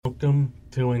welcome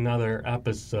to another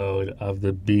episode of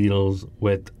the Beatles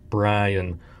with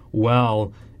Brian.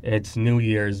 Well, it's New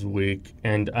Year's week,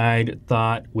 and I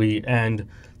thought we end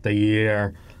the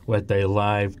year with a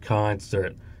live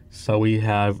concert. So we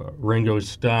have Ringo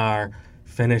Starr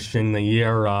finishing the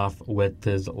year off with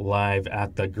his Live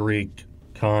at the Greek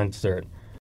concert.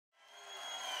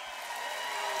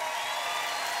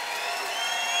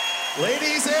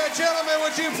 Ladies and gentlemen,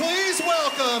 would you please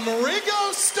welcome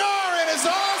Ringo Starr and his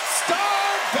all-star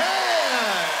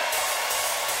band!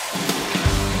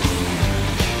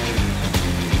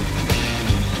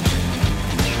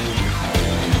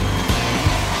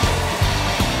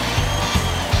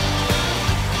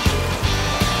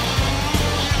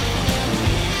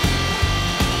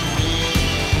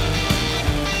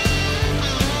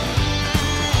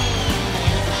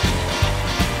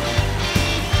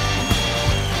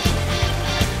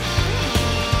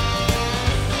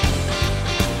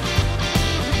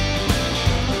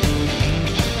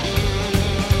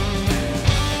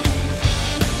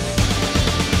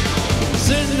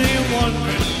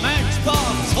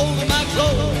 Holding my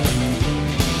clothes.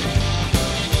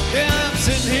 Yeah, I'm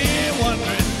sitting here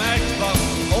wondering, Matchbox,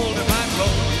 holding my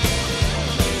clothes.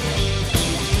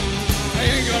 I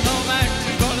ain't got no match,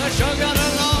 but I sure got a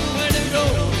long way to go.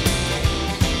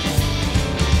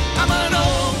 I'm an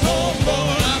old poor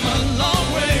boy, I'm a long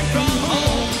way from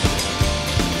home.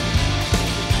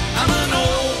 I'm an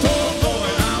old poor boy,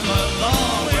 I'm a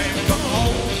long way from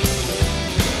home.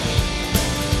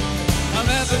 I'll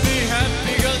never be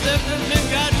happy 'cause everything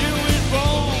I do is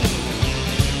wrong.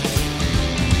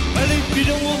 Well, if you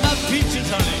don't want my peaches,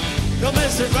 honey, don't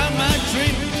mess around my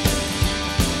tree.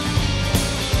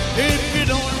 If you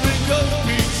don't drink those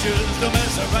peaches, don't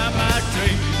mess around my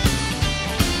tree.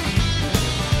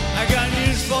 I got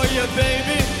news for you,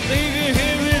 baby. Leave you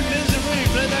here in misery.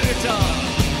 Play that guitar.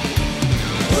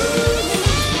 Woo!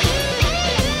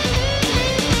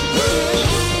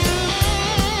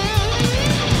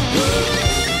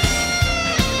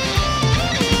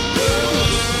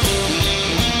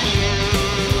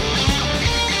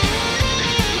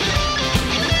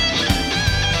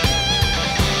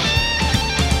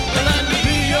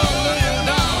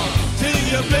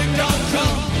 Big dog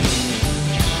come.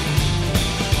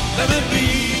 Let me be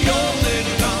your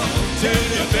little dog till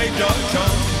your big dog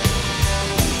come.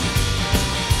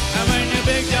 And when your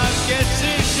big dog gets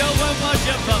it, show him what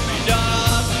your puppy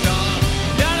dog done.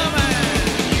 Gentlemen.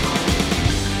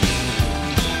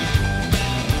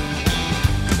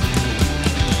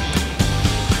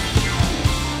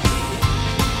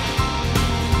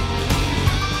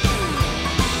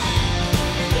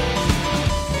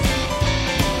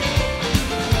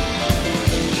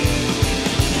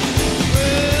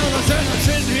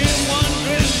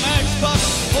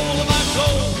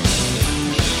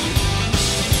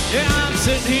 Yeah, I'm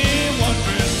sitting here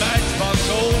wondering, Matchbox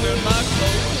holding my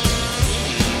clothes.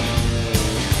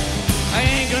 I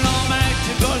ain't got no match,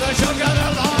 but I sure got a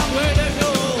long way to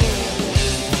go.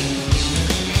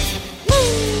 Woo!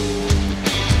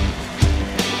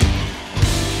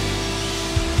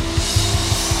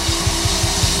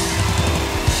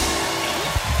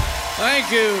 Thank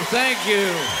you, thank you.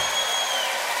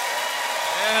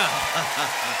 Yeah.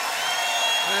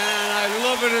 Man, I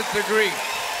love it at the Greek.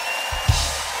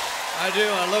 I do,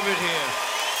 I love it here.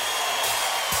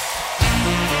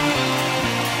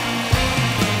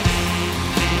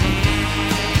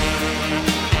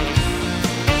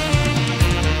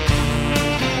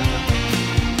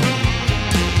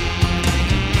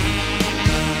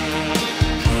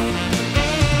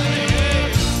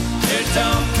 It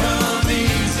don't come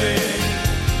easy.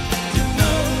 You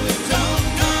know it don't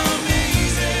come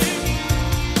easy.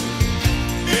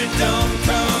 It don't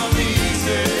come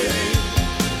easy.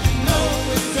 No,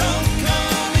 it don't come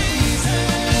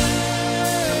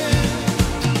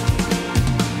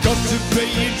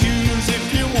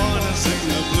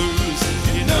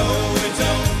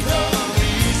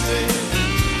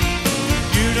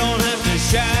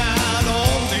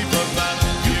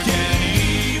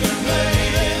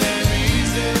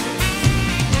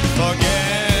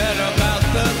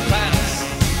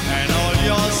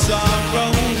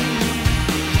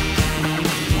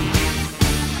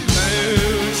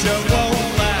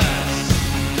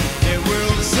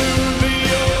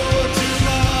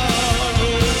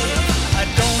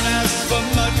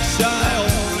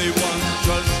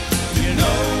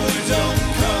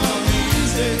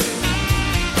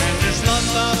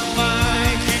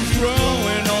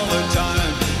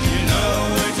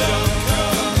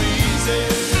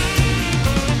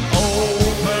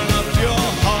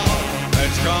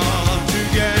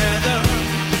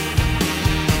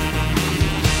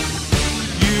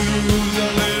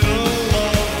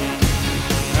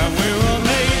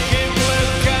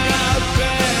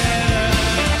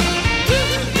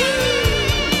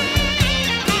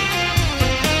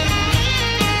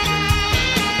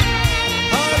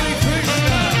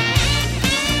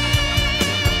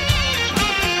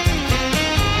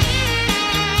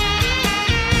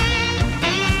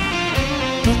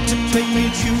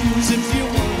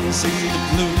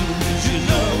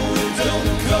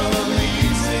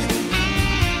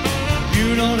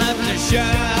You don't have to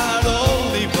shout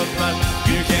or leap apart.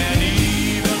 You can't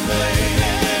even play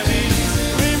the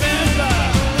beats.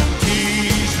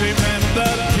 Remember,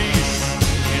 peace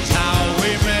is how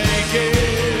we make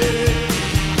it.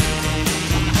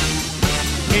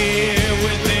 Here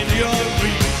within your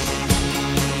reach,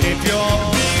 if you're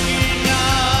big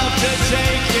enough to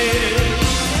take it.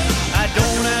 I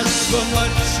don't ask for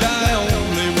much, I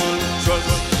only want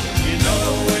trust. You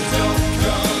know it don't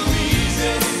come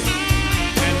easy.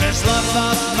 And this love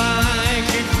of mine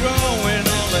keep growing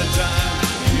all the time.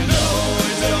 You know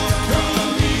it don't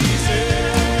come easy.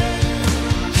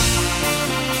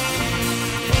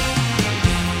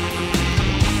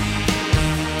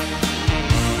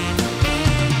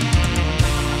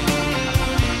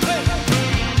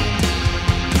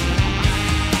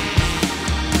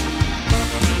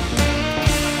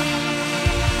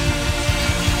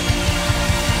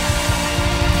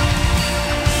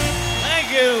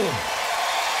 Thank you.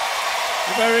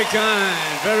 You're very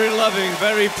kind, very loving,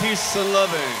 very peace and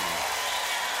loving.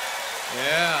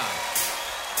 Yeah.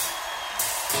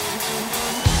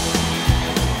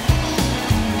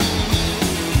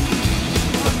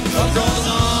 What goes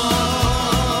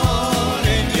on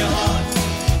in your heart?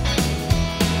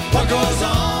 What goes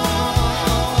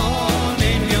on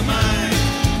in your mind?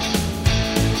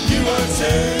 You were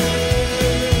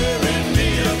tearing me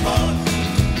apart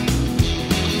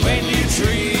when you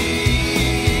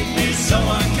treat me so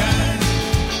unkind.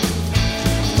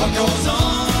 What goes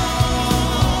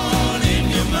on in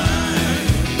your mind?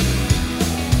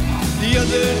 The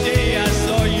other day I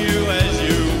saw you as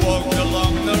you walked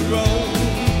along the road.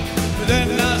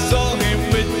 Then I saw him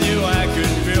with you, I could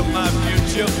feel my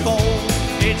future fold.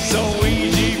 It's so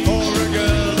easy for a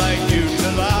girl like you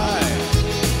to lie.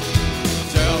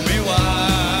 Tell me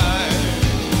why.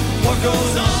 What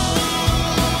goes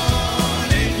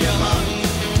on in your heart?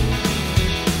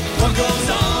 What goes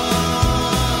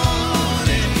on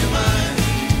in your mind?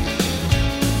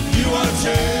 You are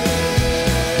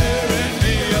tearing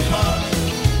me apart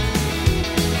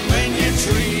when you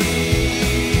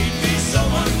treat me so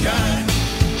unkind.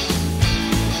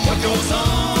 What goes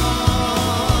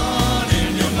on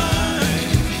in your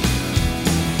mind?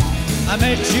 I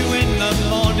met you in the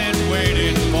morning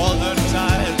waiting for the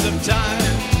tides of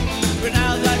time. But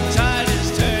now that tide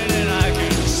is turning, I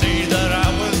can see that I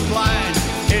was blind.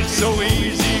 It's so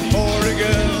easy for a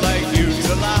girl like you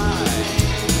to lie.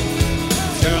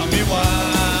 Tell me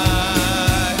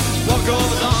why. What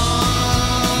goes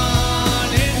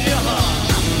on in your heart?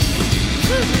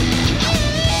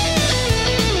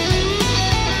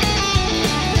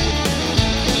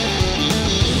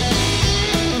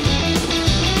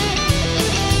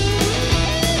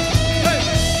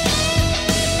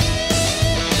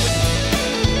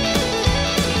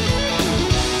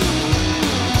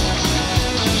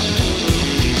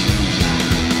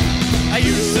 I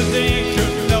used to think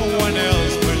of no one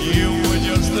else, but you were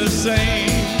just the same.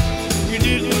 You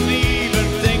didn't even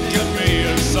think of me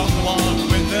as someone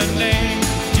with a name.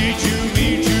 Did you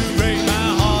mean to break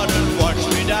my heart and watch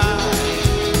me die?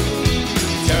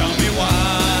 Tell me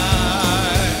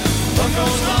why. What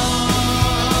goes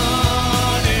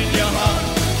on in your heart?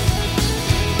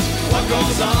 What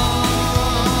goes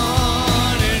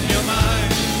on in your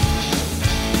mind?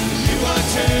 You are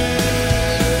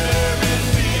tearing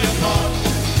me apart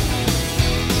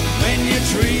when you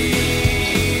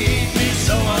treat me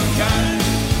so unkind.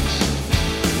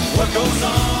 What goes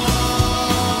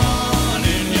on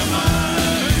in your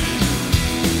mind?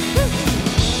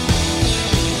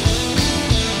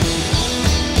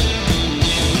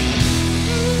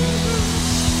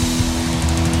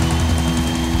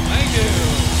 Thank you.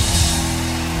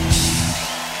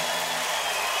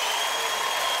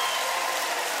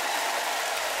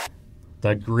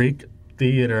 The Greek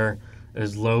Theater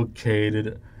is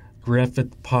located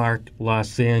Griffith Park,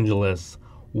 Los Angeles.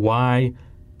 Why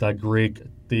the Greek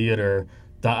Theater?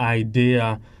 The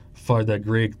idea for the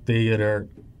Greek Theater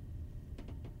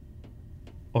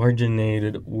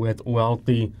originated with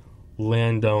wealthy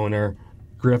landowner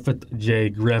Griffith J.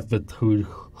 Griffith,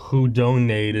 who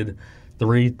donated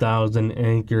 3,000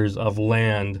 acres of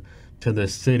land to the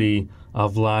city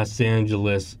of Los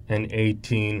Angeles in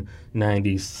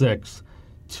 1896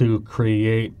 to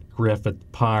create Griffith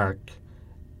Park.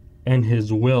 In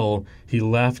his will, he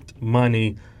left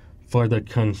money for the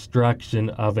construction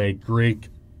of a Greek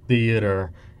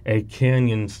theater. A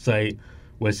canyon site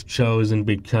was chosen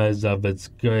because of its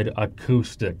good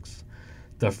acoustics.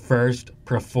 The first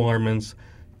performance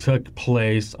took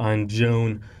place on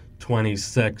June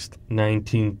 26,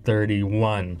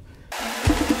 1931.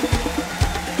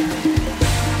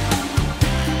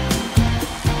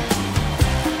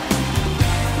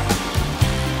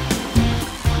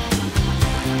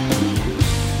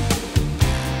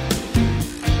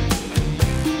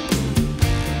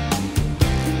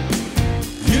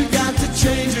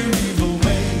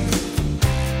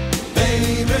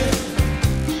 baby.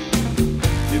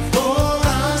 Before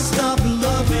I stop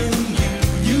loving you,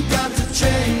 you got to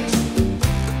change,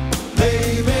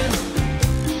 baby.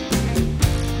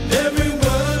 Every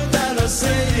word that I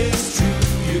say is true.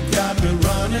 You got me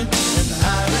running and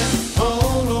hiding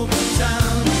all over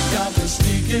town. You got me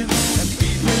sneaking and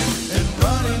peeping and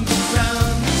running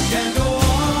around. Can't go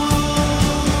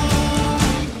on.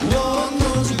 Lord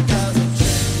knows you got to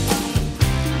change,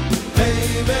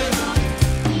 baby.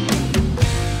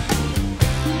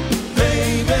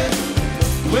 Baby,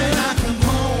 when I come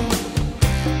home,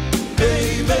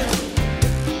 baby,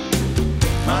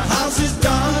 my house is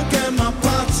dark and my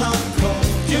pots are cold.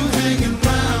 You hanging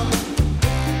round,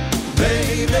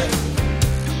 baby,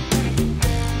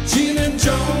 Gene and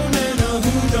Joan and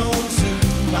who knows who.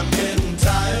 I'm getting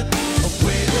tired of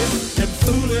waiting and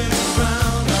fooling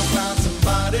around. I found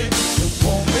somebody who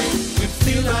won't make me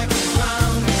feel like a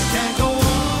clown. Can't go on.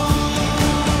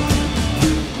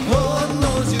 Lord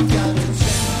knows you got to change.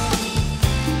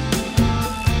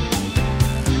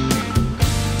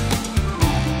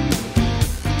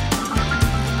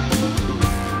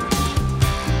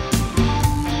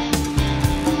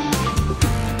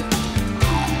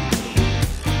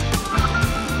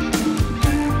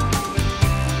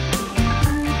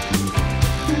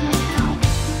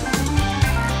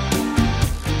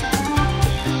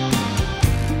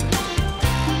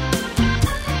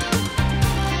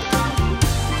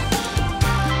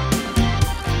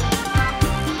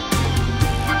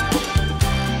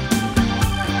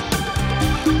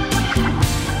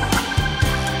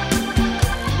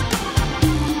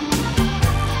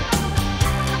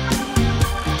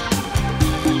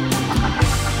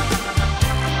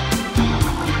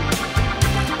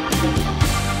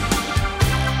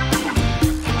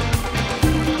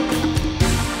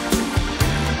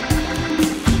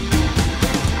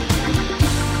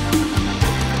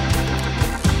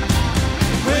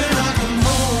 When I come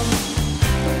home,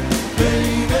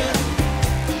 baby,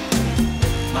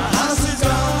 my house is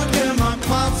dark and my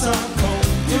pots are cold.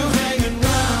 You hanging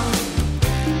round,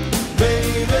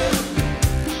 baby,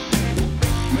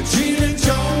 with Gene and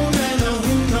Joan and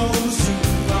who knows who.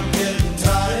 I'm getting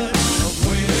tired of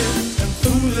waiting and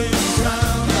fooling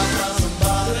around. I found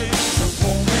somebody who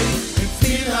won't make me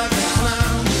feel like a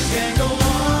clown. Can't go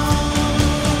on.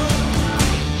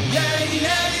 Yeah,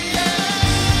 yeah, yeah.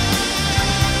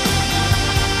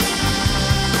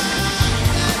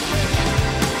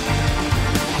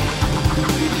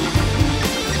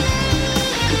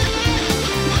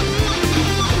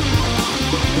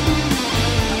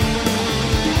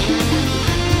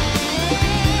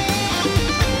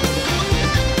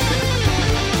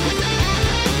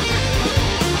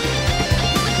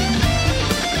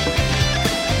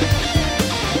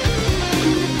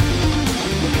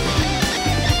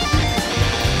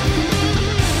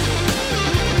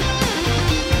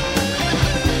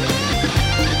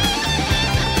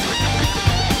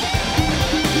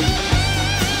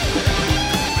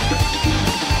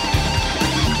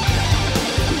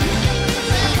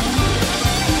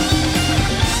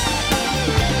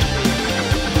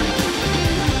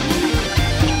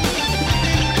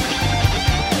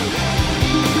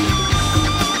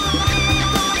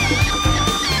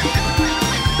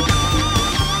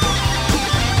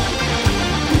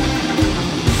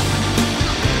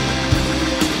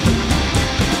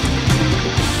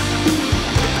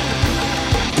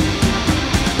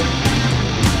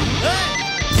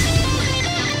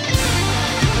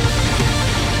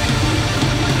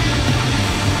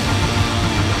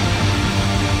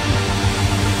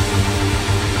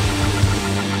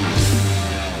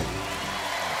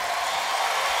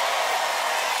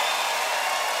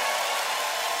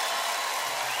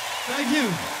 Thank you.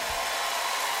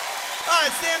 All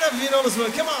right, stand up if you know this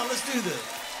one. Come on, let's do this.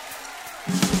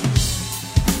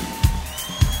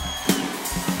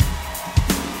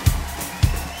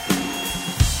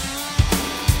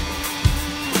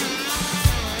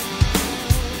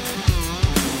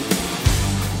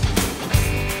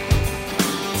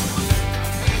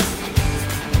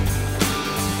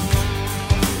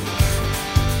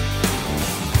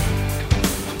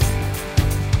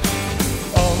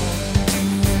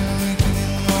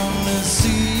 See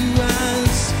you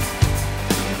as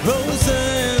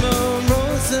roses.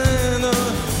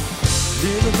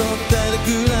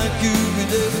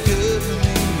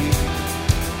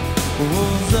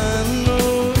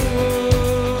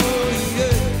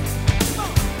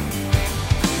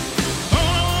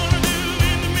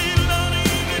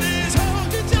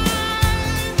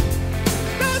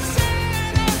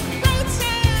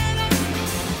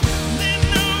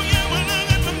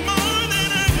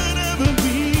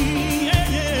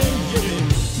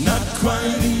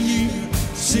 quite a year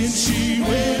since she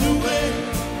went away.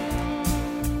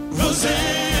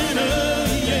 Rosanna,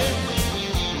 yeah.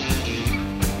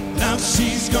 Now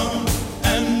she's gone,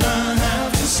 and I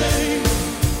have to say,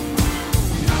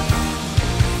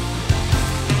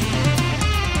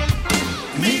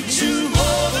 meet you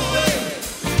all the way.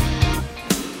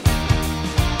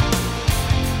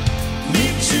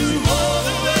 Meet you all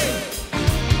the way.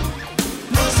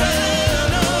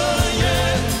 Rosanna,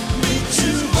 yeah. Meet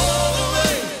you all the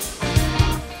way.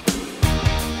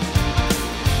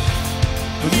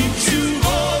 Meet you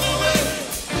all the way.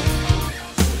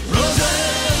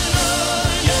 Rosanna,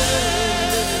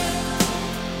 yeah.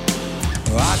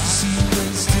 I can see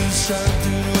when still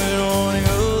shining when on the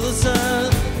other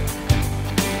side.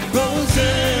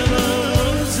 Rosanna,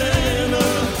 Rosanna,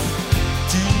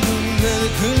 didn't know that a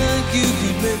girl like you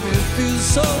could make me feel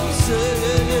so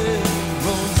sad.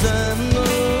 Rosanna,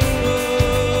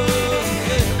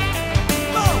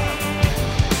 yeah. Oh.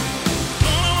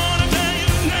 All I wanna tell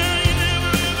you now, you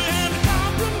never ever had to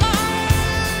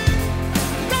compromise.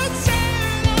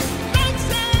 Rosanna,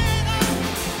 Rosanna,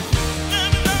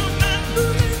 never know that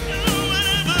moving you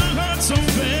ever hurt so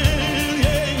bad,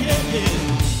 yeah, yeah,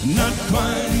 yeah. Not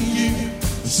quite a year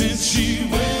since she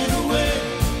went away.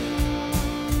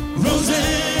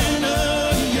 Rosanna,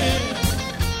 yeah.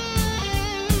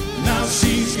 Now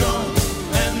she's gone,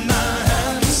 and I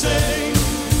have to say,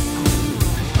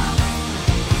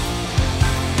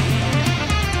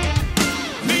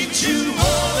 meet you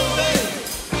all the way.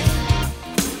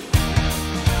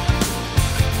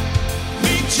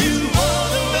 Meet you all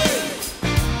the way.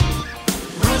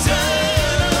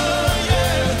 Rosanna,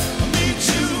 yeah. Meet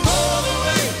you all the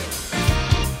way.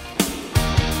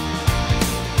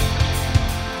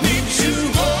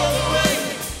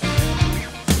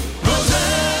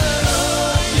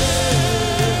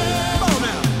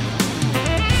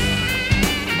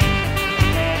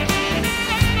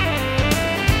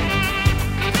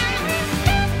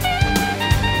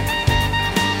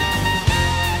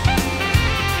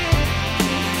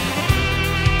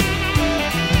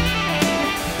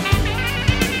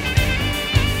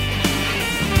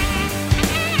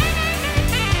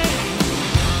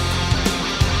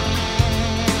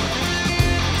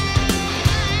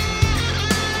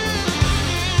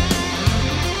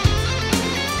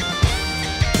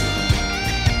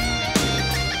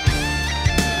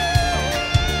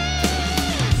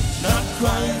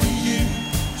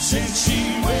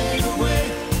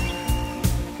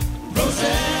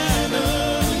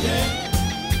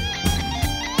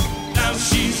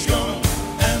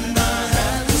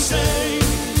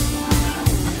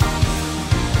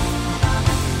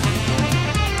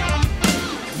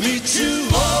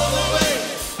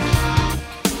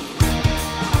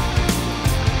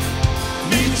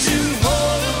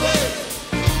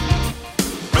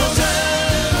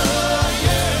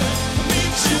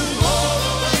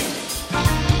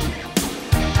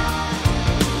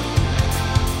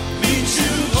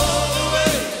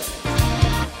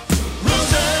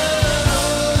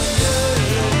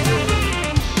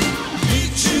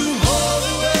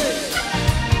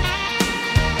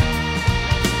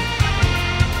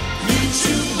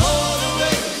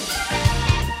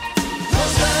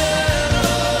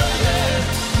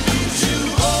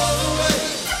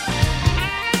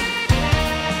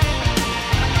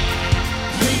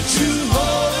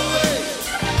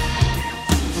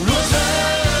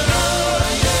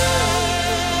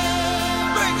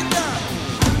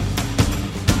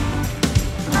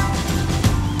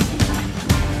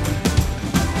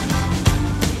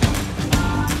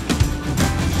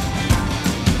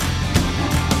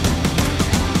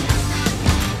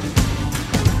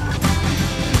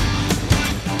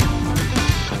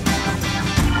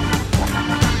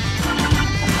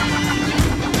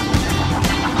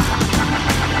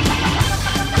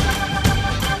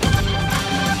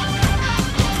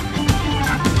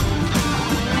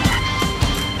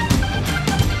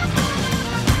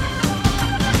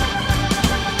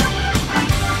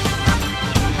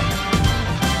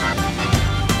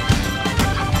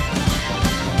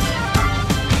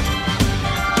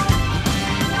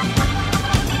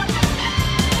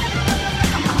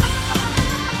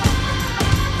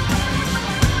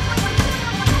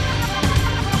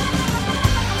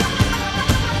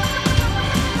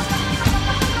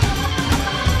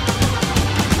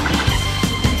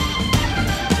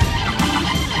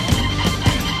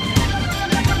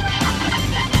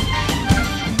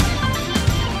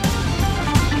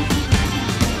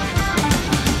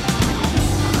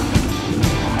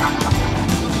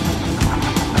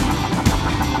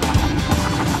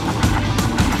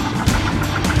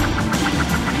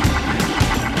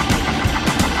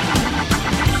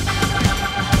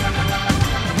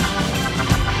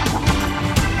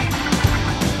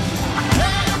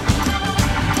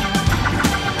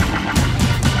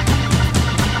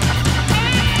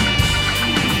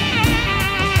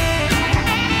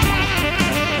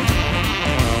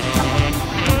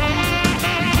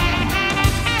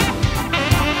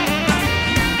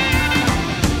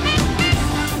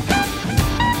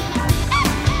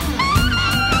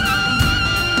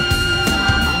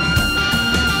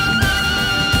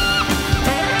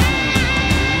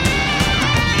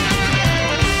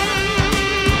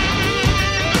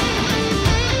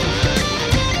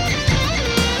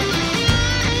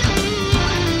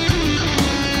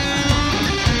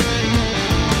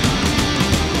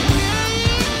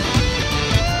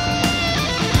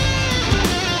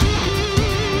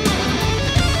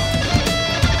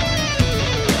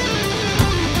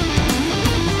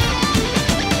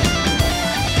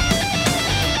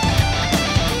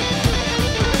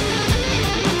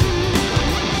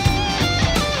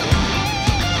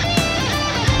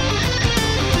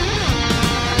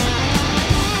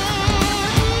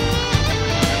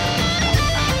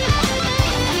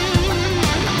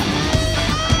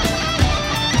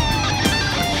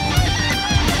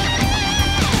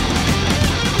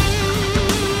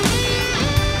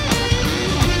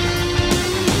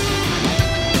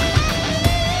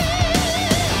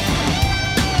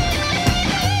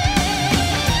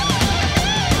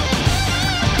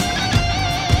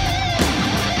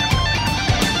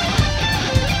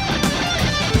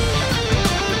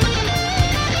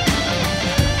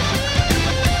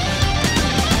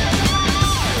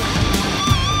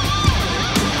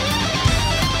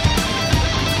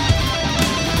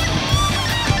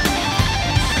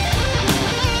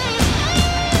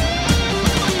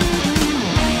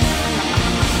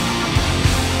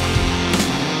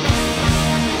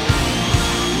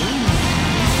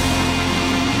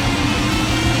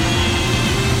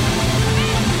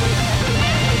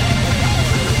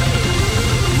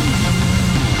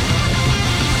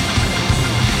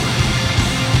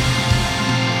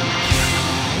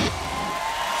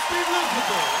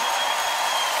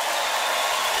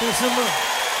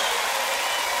 December.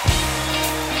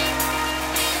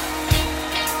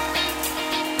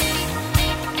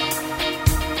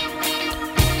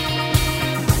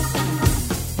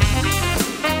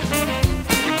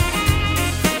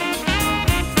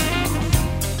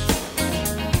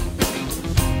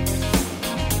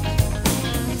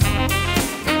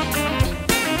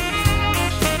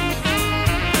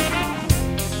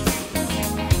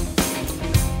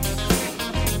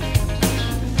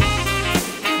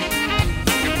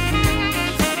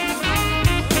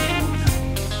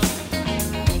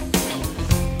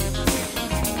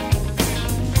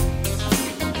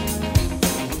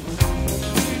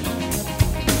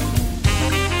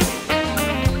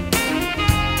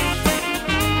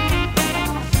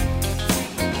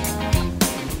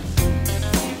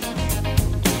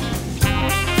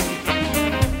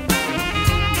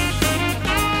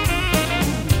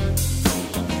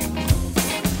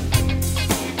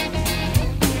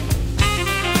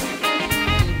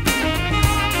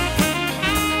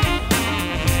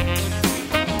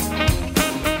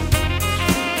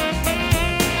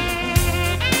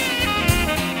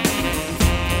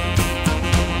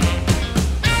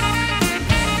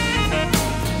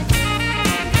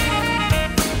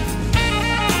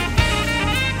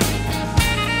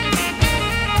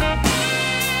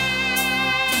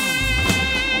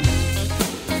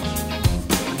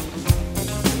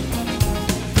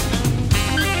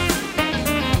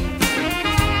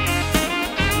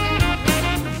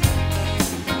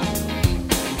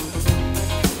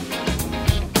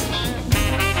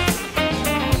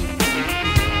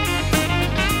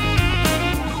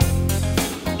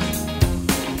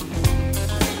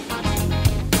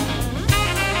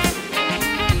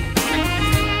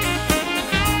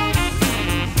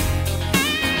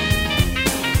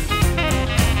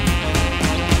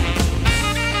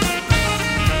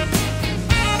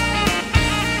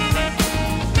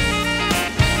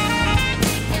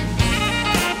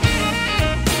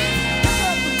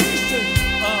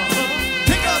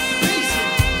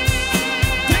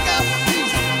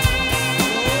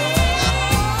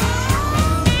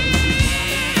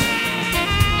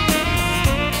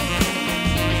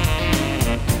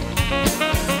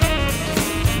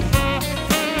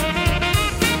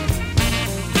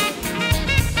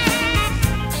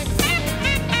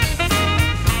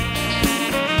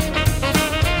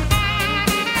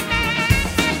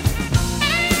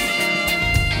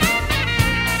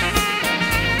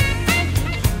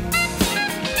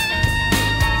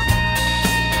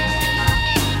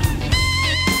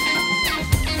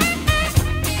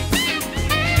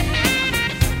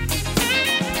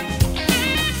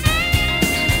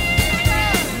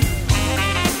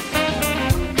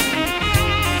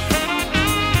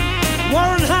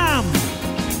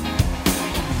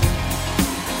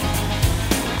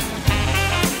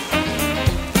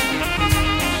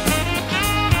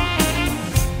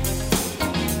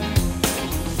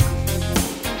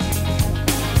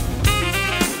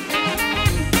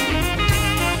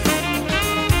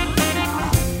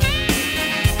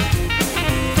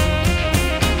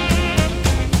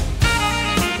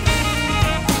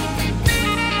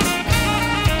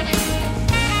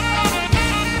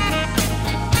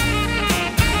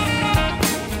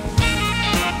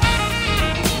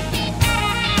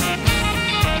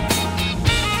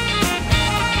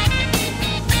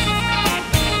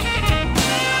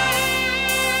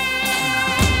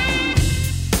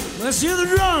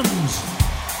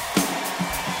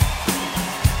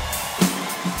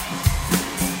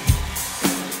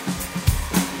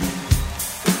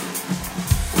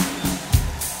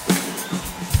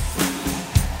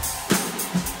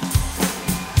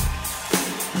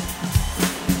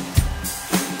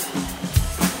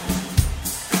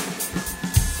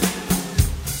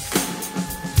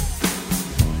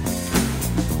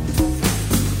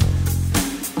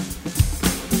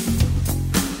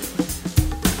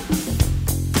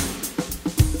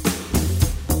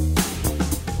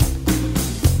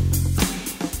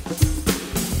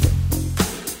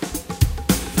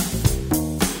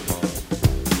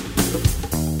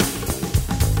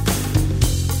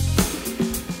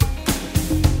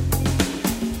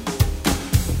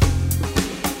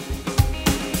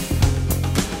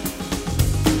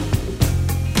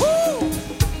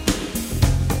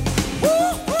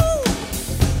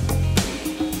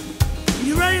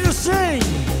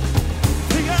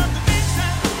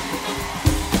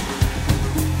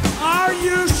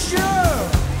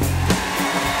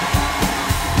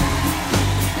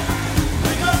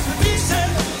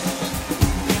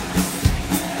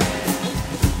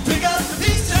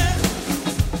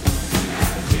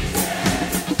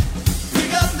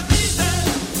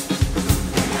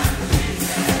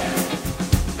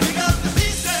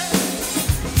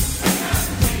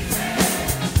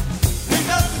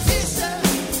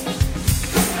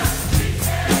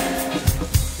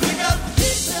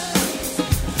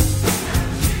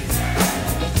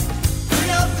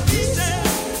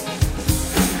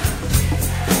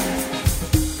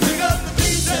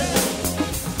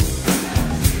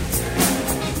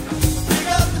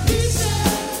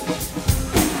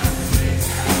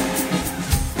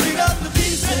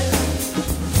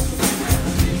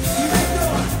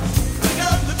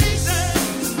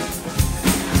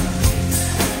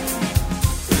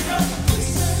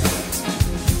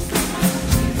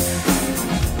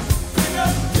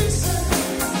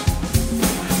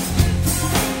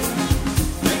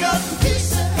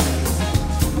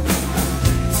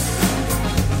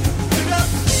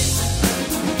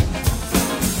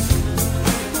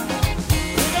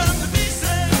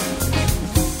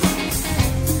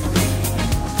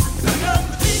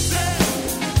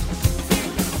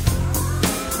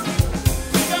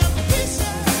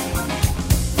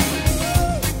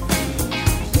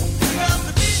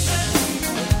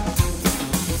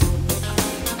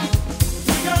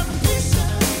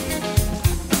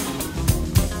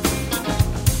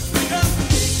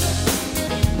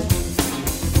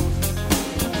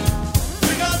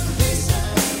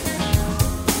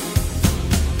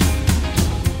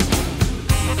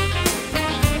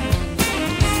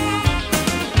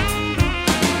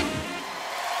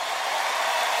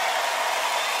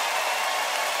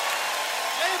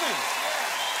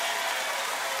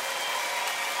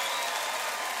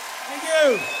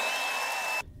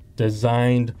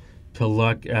 designed to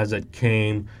look as it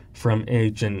came from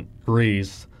ancient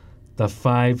Greece. The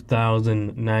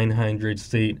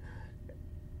 5,900-seat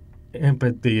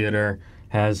amphitheater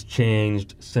has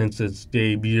changed since its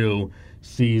debut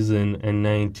season in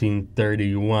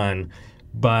 1931,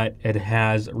 but it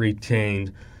has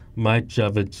retained much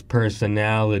of its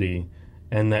personality.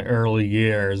 In the early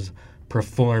years,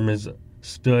 performers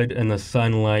stood in the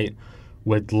sunlight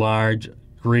with large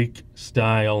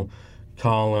Greek-style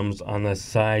columns on the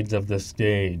sides of the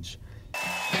stage.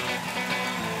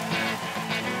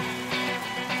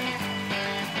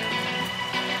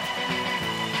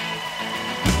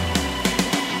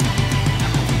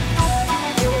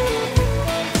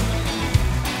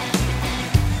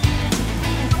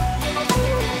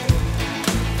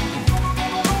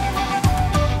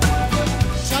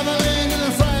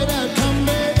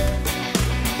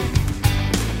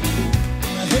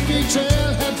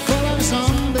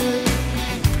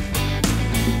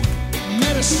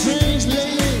 Strange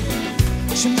lady,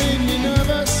 she made me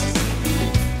nervous.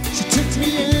 She took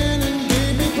me in and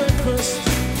gave me breakfast.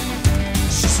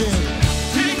 She said,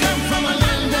 "We come from a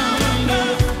land down under,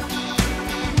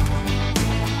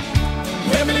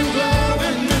 women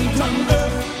glowing and thunder.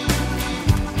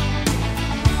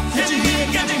 Can you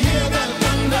hear that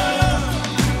thunder?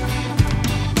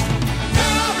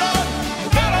 And I run, you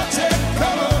better take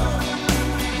cover."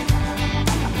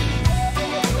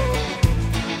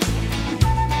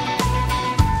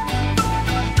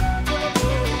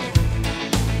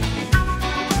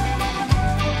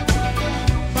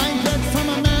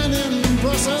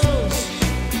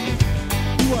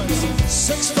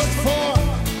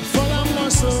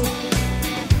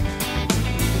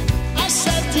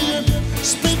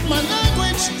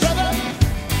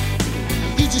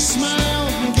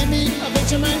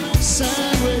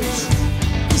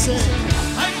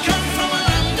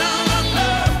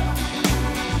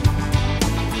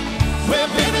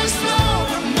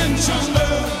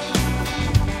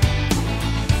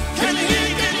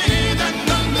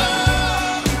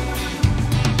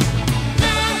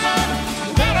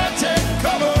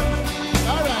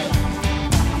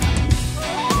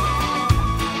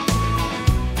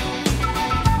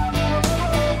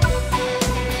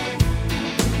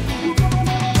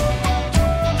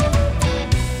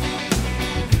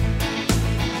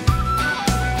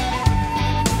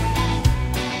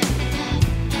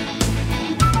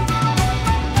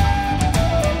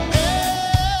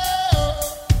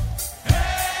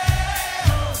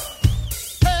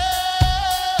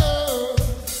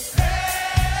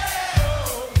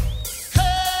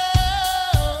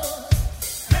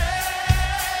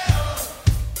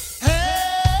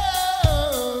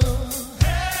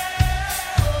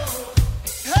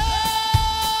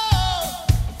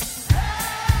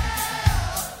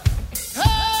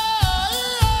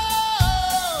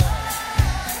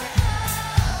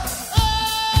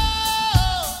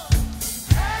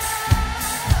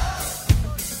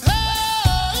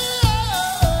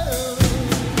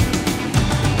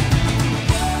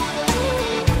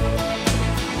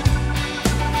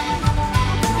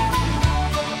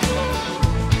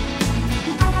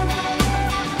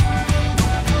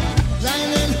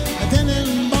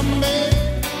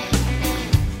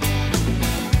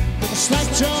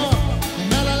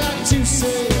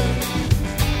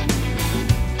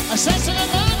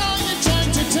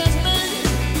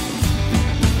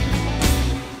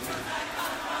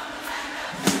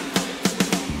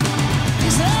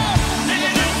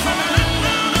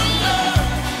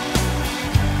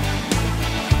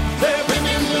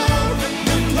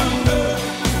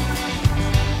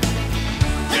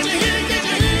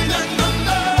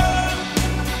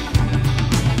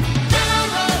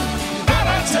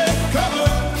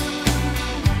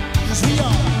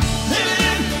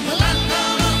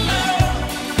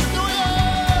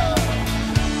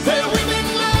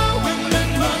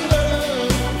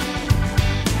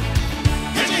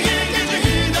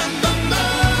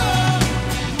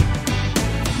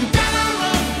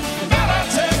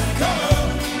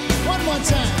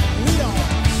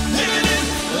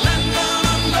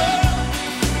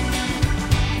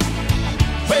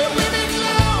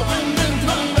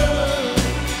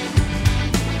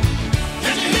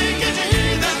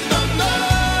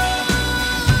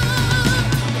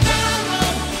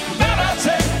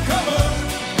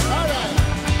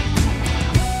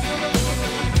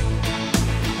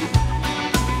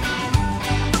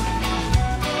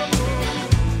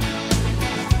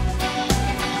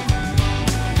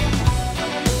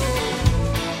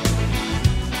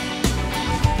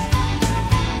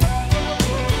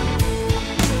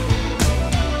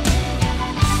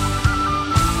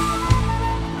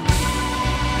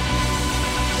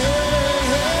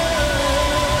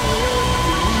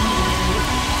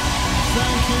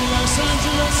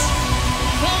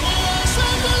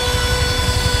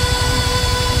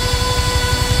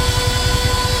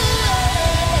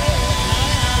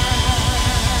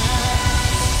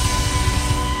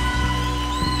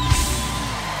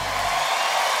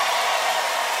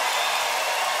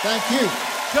 Thank you.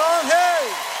 John Hay.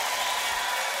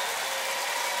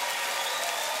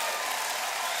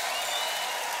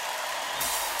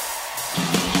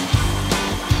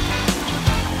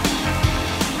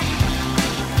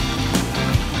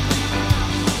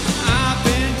 I've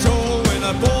been told when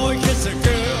a boy gets a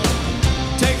girl,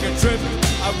 take a trip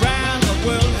around the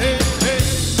world. Hey, hey.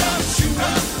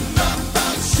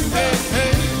 Hey,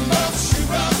 hey.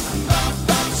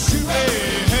 Hey,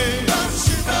 hey.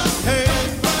 Hey,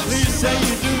 please say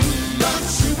you do.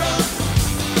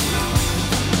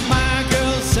 My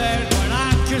girl said when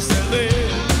I kissed her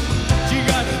lips, she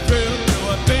got a thrill to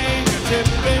a fingertip.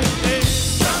 Hey, hey.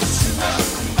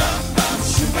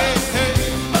 Hey, hey.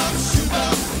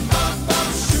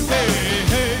 Hey,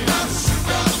 hey.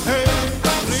 Hey,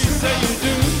 please say you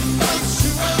do.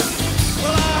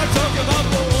 Well, I talk about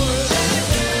boys.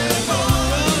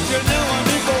 Don't you know I'm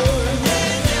a boy?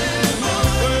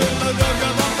 Well, I talk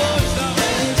about boys now.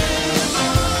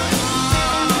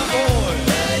 Ah, boy.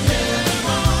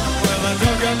 Well, I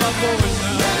talk about boys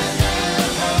now.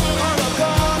 All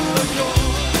about the joy.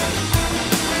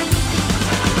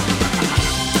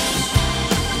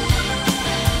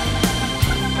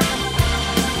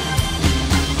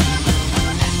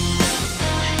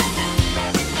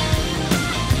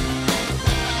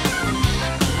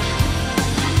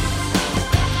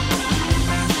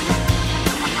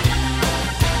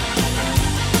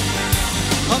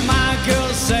 My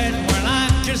girl said when I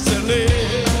kissed her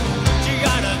lips, she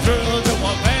got a thrill to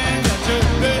a fingertip.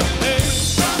 Hey, hey.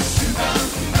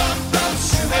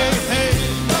 Hey, hey.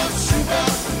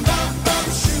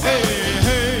 Hey,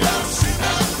 hey.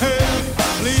 Hey,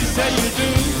 please say you do.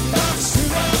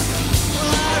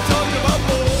 Well, I talk about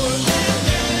boys.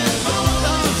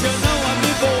 Don't you know I'm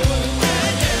the boy?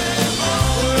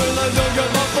 Well, I talk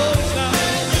about boys now.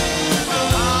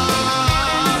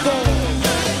 Ah, boy.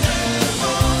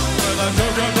 Well, I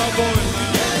talk about boys now.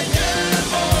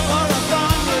 All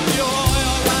about the joy,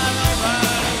 all right, all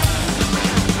right.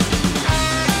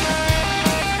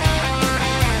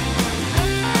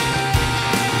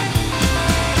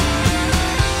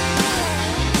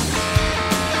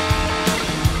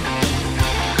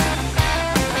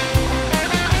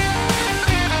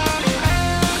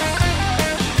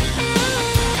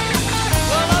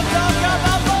 Well, I talk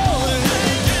about boys.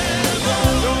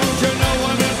 Don't you know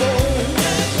I'm a boy?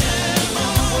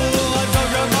 Oh, I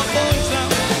talk about boys now.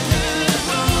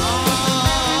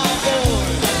 Ah, boy.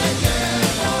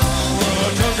 Well, I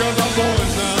talk about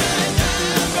boys now.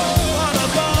 What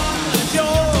about the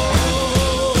joy?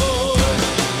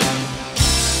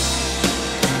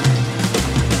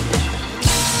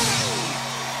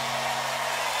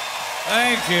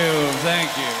 Thank you,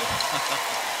 thank you.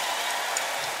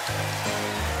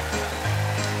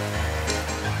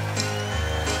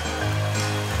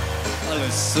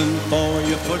 Listen for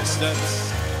your footsteps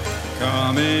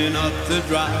coming up the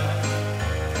drive.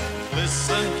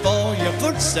 Listen for your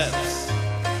footsteps,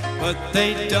 but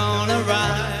they don't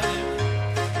arrive.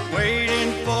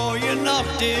 Waiting for your knock,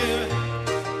 dear,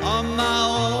 on my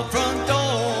old front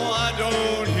door. I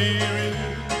don't hear it.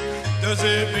 Does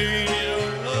it mean you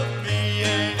don't love me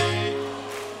any?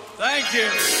 Thank you.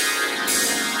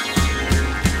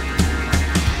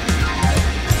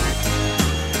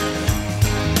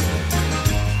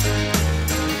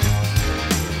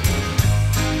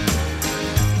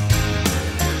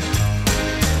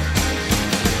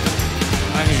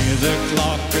 I hear the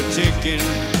clock a-ticking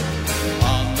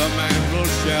on the mantel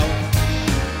shelf.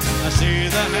 I see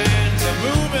the hands are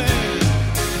moving,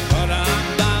 but I'm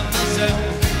by myself.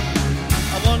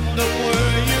 I wonder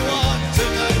where you are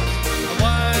tonight, and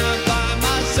why I'm by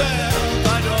myself.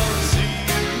 I don't see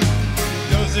you.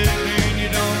 Does it mean you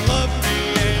don't love me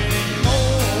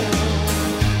anymore?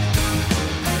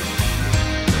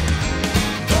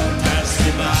 Don't pass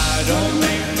me by, don't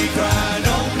make me cry,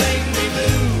 don't make me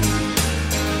blue.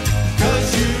 'Cause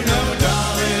you know,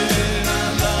 darling, I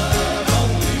love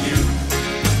only you.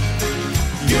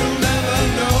 You'll never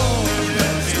know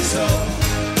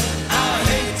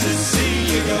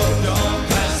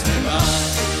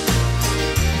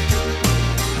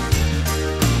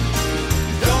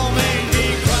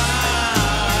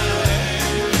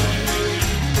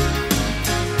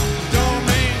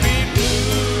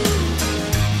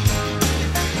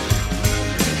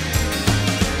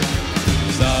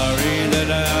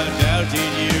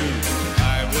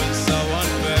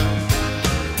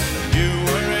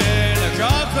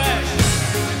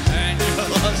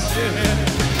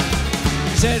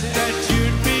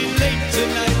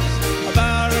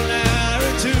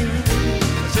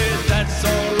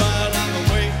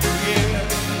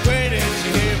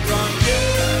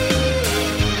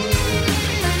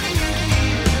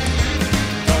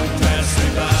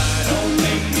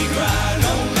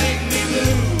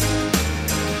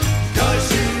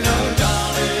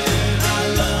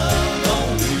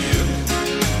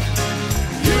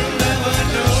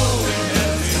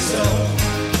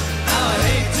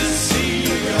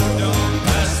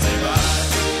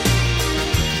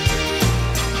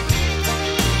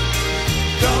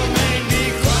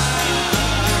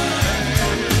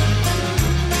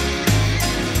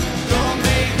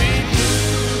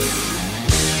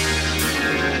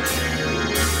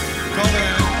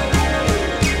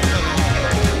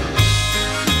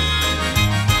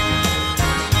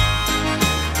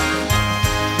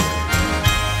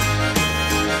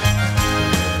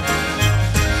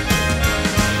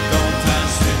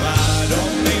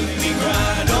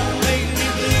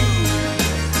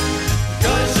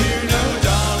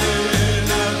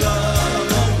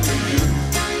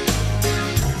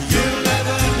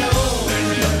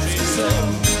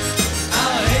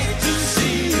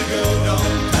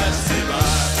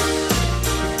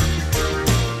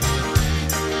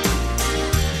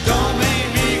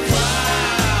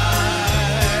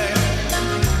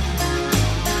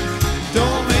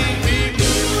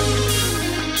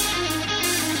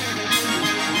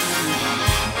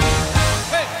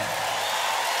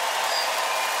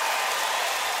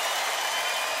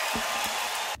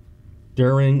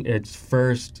During its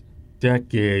first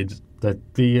decades, the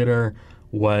theater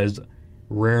was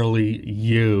rarely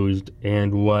used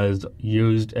and was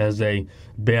used as a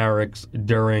barracks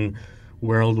during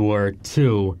World War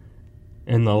II.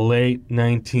 In the late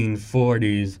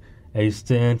 1940s, a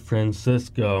San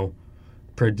Francisco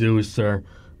producer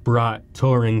brought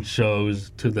touring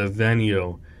shows to the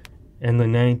venue. In the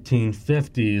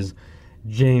 1950s,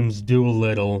 James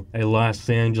Doolittle, a Los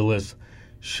Angeles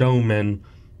showman,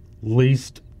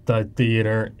 leased the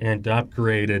theater and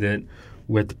upgraded it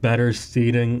with better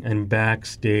seating and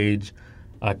backstage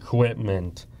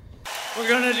equipment. We're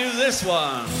gonna do this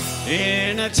one.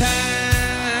 In a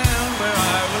town where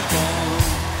I was born,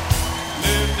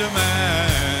 lived a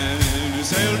man who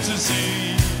sailed to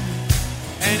sea,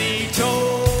 and he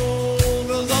told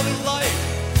us of his life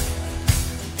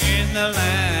in the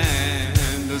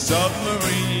land of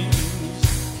submarines.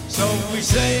 So we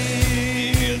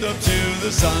sailed up to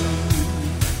the sun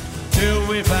till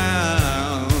we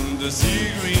found the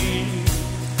sea green,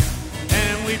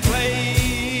 and we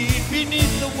played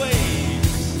beneath the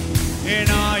waves in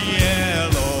our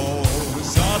yellow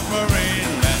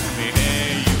submarine. Let me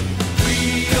hear you.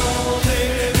 We all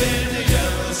live in a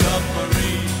yellow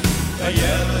submarine, a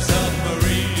yellow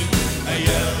submarine, a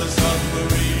yellow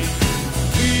submarine.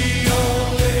 We all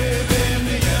live in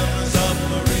a yellow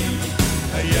submarine,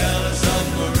 a yellow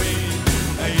submarine,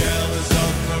 a yellow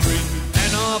submarine.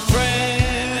 And our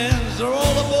friends are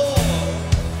all aboard.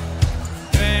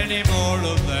 Many more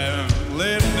of them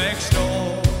live next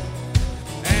door.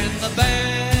 And the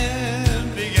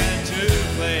band began to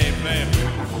play.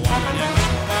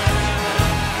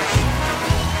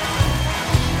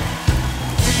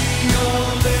 We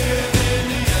all live in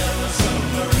a yellow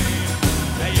submarine,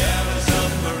 a yellow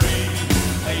submarine,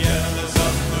 a yellow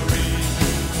submarine.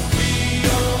 We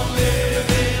all live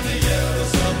in a yellow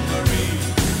submarine,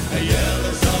 a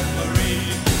yellow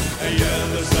submarine, a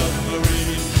yellow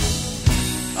submarine.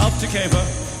 Up to Caper,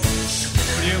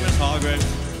 with you, Miss Hargrave.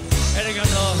 Heading up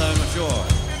north, I'm sure.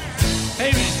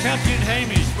 Hamish, Captain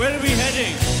Hamish, where are we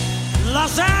heading?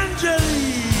 Los Angeles!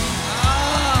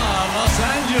 Ah, Los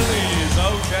Angeles,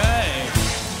 okay.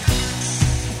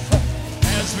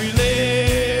 As we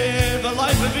live a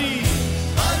life of ease,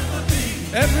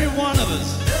 every one of us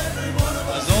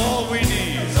has all we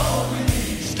need.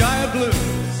 Sky of blue,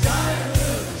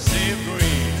 sea of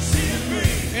green,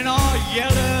 in our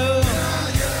yellow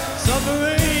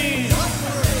submarine.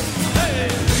 Hey,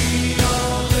 we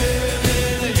all live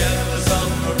in a yellow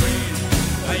submarine,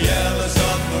 a yellow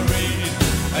submarine,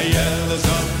 a yellow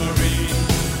submarine.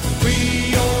 We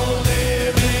all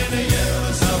live in a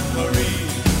yellow submarine,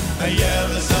 a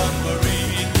yellow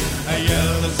submarine, a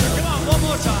yellow submarine. Come on, one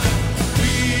more time.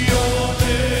 We all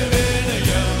live in a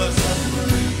yellow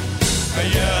submarine, a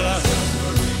yellow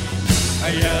submarine, a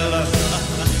yellow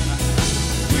submarine.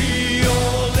 We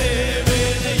all live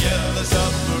in a yellow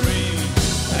submarine,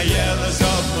 a yellow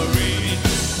submarine,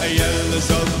 a yellow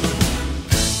submarine.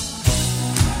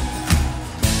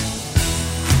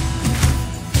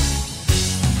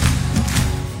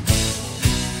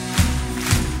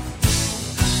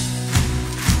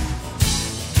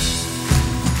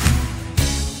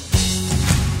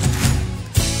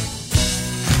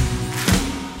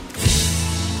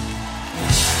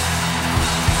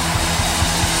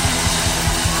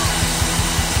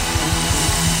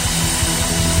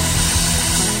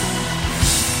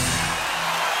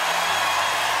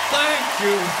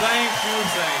 Thank you,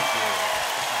 thank you.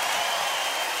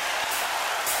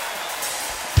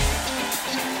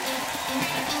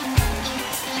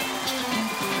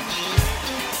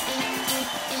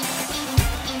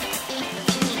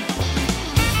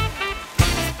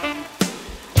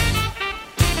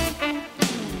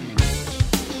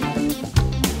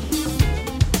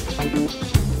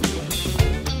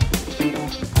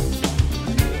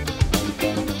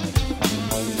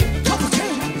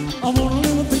 I want a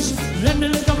little piece, let me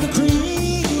lick up the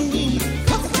cream.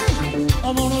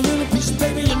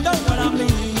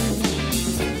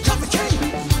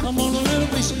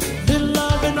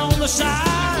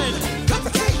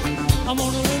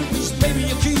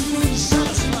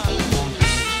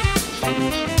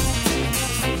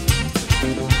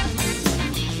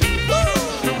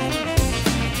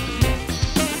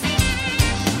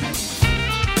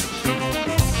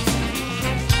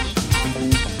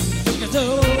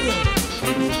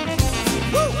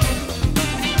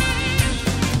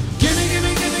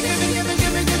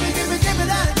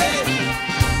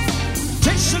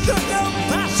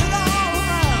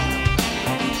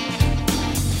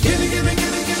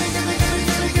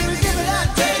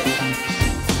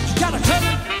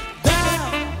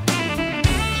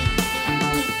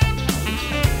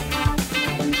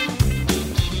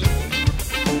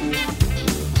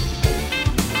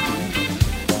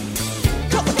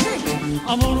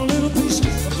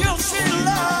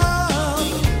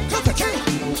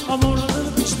 I'm on a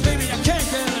little piece, baby, I can't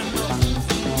get enough.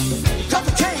 Cut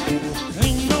the cake, and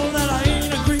you know that I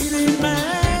ain't a greedy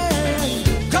man.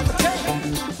 Cut the cake,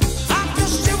 I'm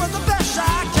just doing the best I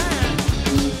can.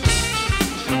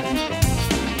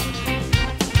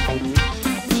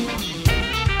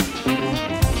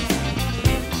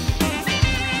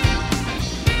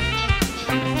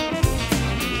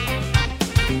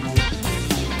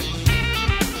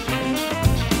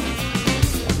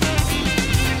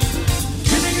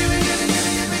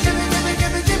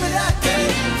 Give me that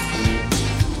cake.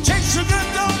 Take sugar,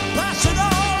 don't pass it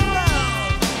all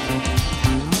around.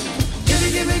 Give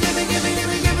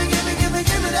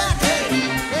me that cake.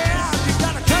 Yeah, you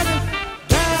gotta cut it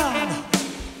down.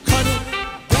 Cut it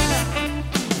down.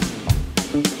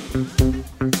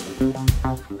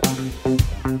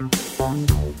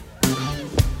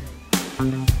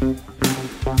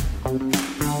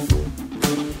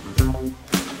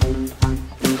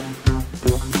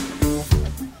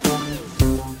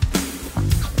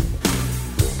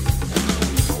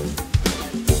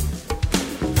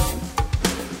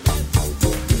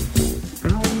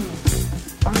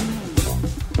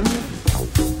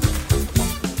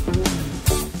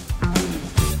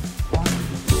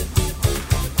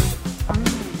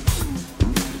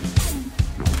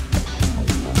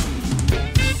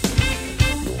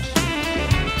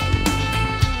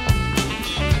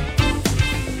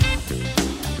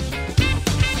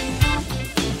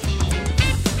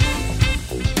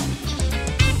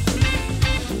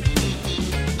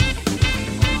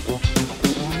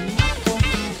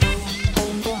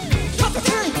 Cut the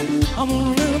cake. I'm on a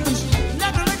little piece.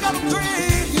 Never let go of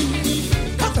green.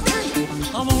 Cut the cake.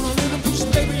 I'm on a little piece,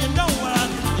 baby. You know what I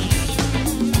need.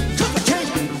 Cut the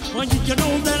cake. Well, you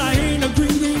know that I ain't a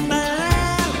greedy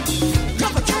man.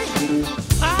 Cut the cake.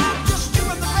 I'm just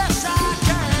doing the best I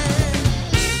can.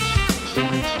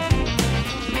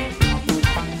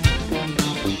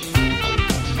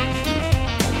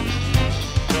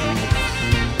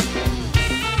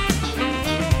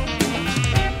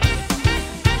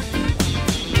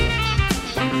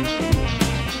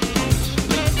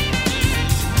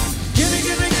 Give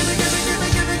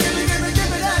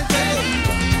me that cake.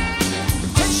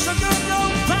 Take sugar,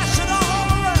 don't pass it all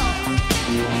around.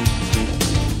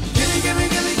 Give me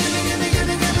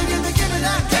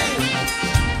that cake.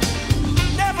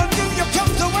 Never knew you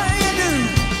come the way you do.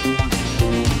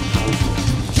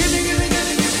 Give me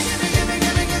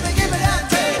that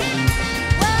cake.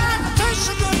 Well, take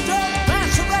sugar, don't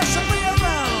pass the recipe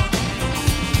around.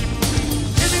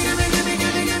 Give me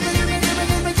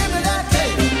that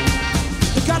cake.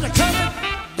 You gotta cut it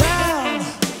down,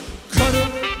 cut it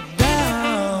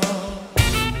down.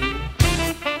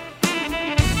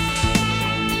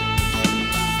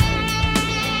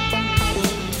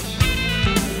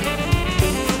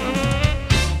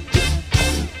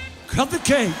 Cut the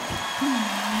cake.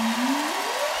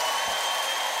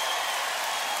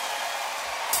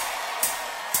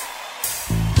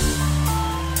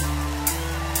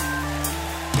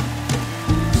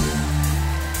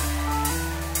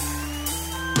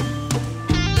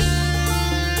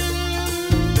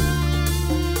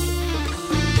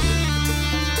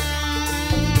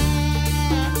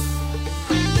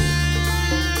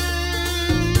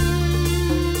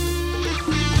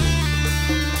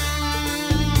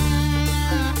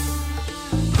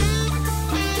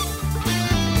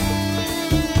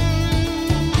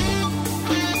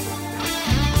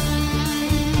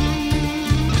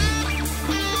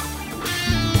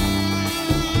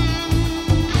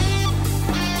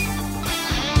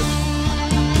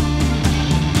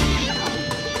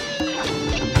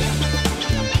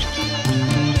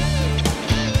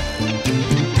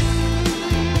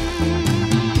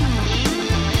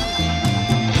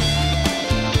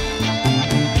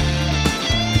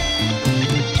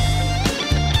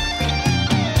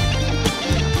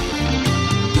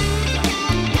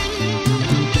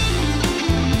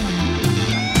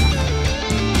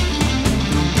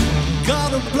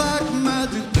 Got a black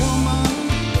magic woman.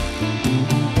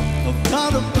 I've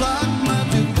got a black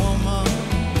magic woman.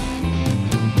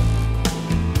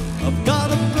 I've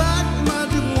got a black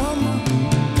magic woman.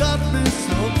 Got me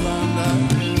so blind I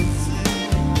can't see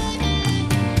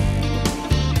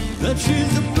that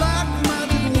she's a black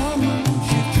magic woman.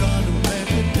 She's trying to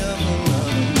make a devil out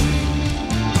of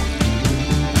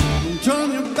me. Turn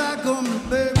your back on me,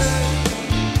 baby.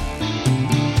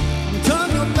 Turn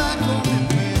your back on me,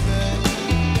 baby.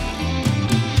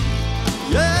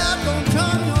 Yeah, don't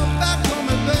turn your back on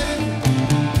me, baby.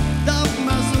 Stop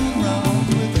messing around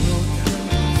with no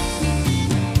tricks.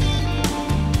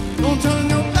 Don't turn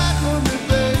your back on me,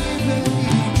 baby.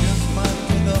 You just might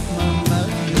pick up my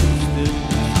magic stick.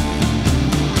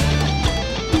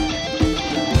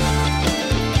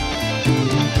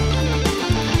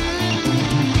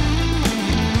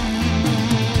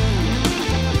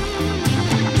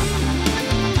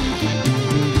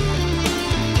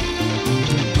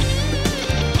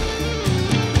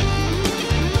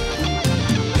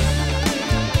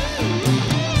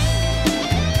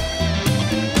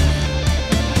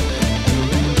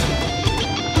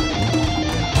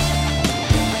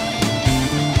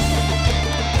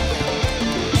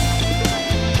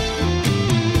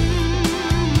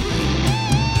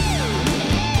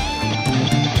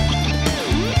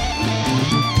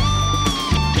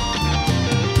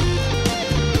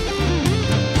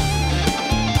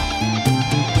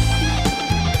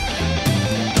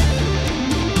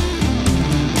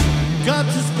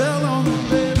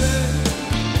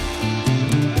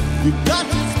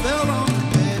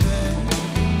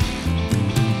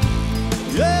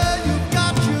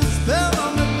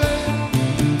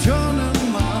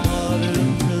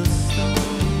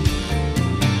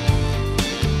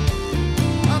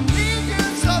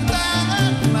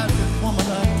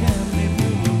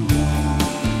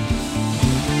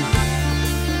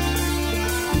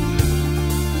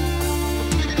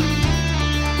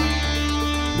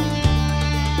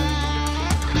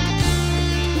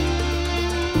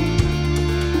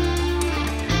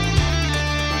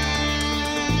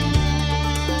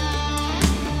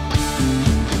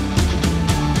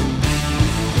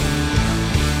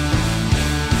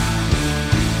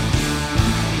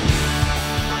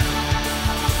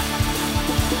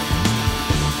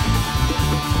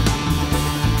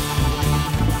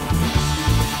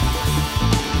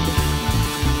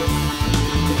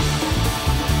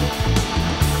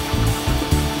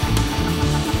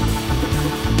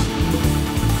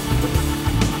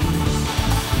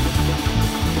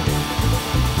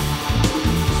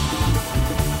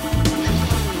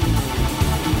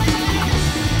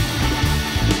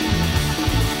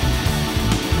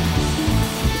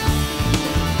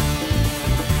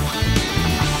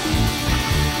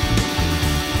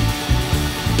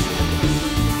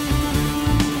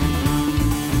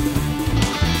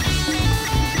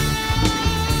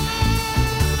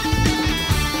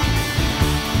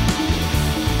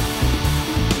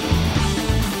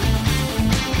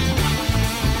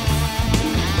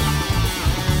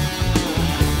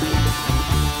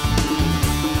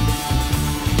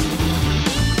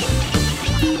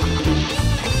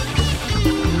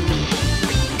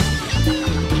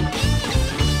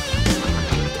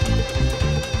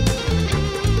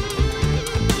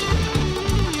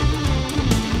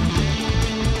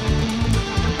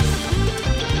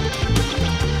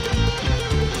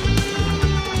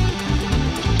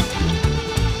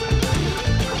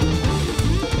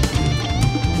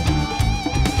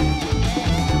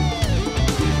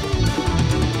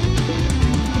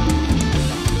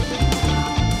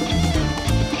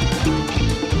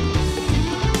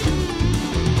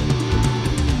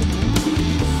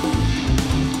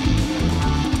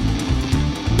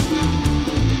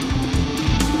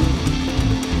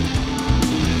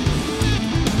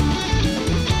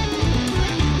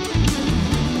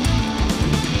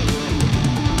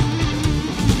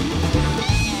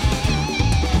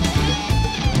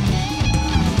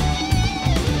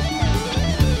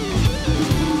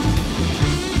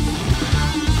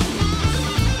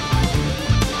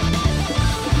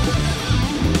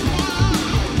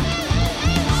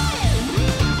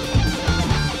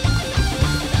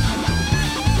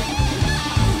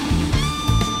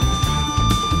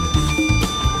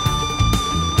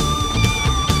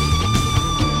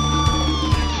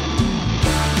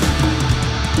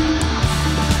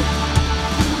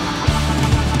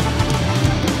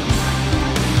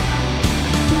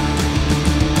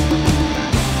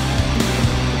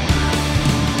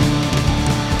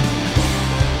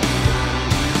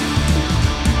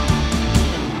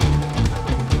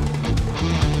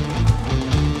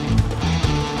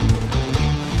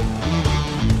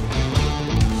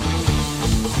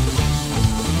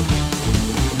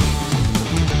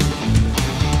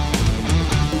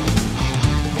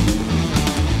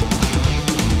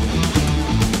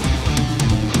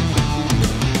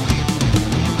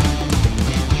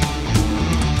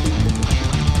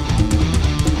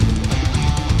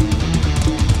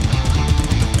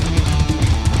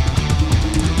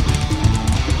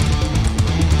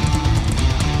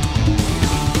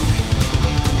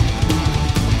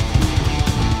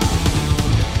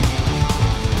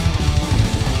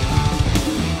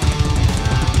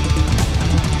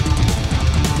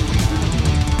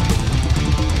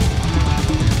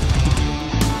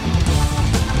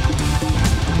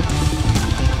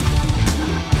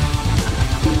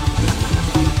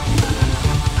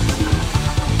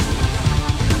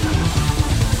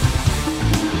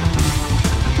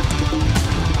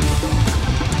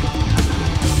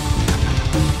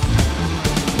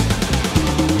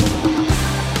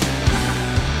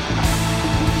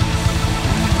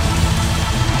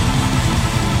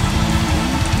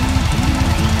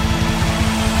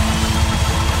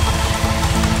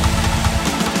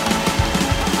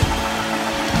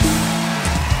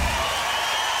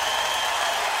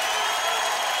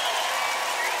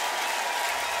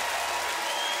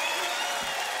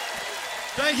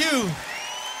 Thank you.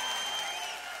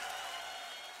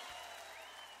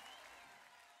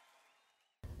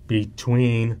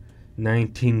 Between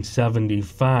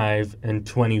 1975 and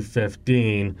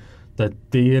 2015, the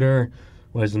theater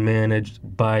was managed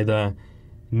by the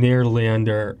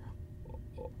Neerlander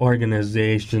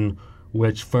organization,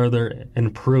 which further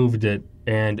improved it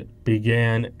and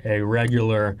began a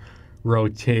regular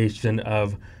rotation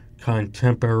of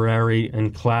contemporary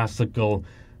and classical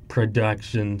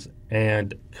productions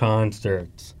and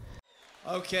concerts.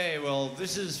 Okay, well,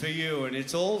 this is for you, and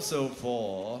it's also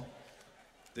for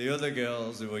the other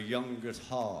girls who are young at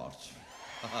heart.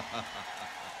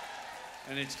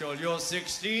 And it's called You're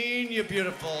 16, You're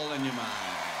Beautiful, and You're Mine.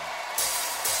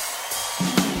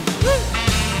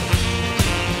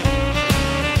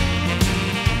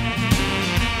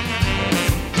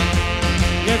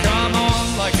 You come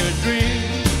on like a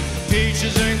dream,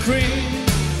 peaches and cream,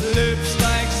 lips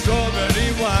like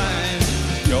strawberry wine.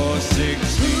 You're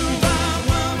 16,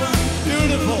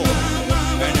 beautiful,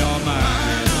 and you're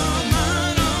mine.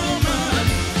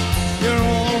 You're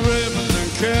all ribbons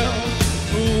and curls,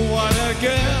 ooh, what a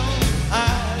girl,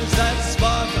 eyes that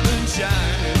sparkle and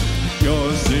shine.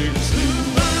 You're 16,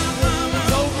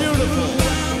 so beautiful,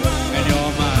 and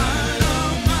you're mine.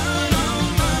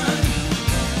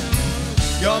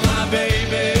 You're my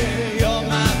baby, you're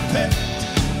my pet.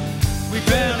 We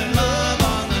fell in love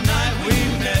on the night we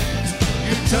met.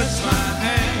 You touched my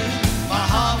hand, my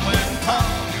heart went pop.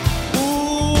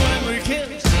 Ooh, when we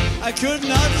kissed, I could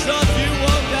not stop. You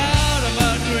walked out of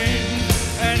my dreams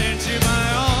and into my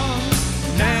arms.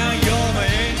 Now you're my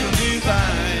angel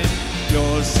divine.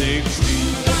 You're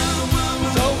 16,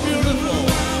 so beautiful,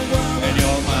 and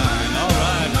you're mine. All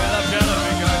right, Bella, Bella,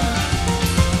 we go.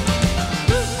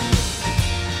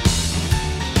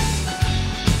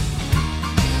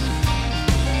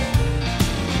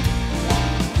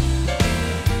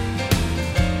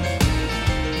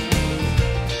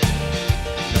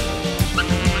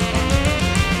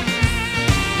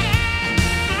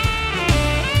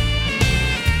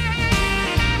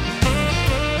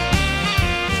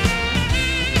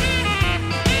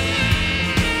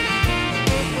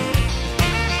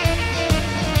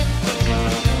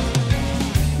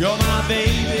 You're my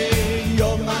baby,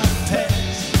 you're my pet.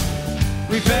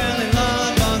 We fell in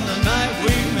love on the night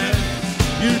we met.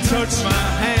 You touched my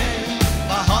hand,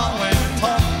 my heart went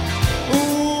pop.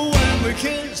 Ooh, when we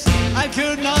kissed, I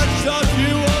could not stop.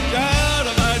 You walked out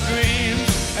of my dreams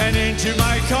and into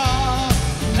my car.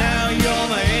 Now you're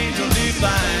my angel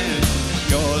divine.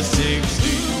 You're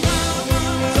 16,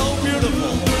 so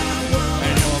beautiful,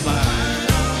 and you're mine.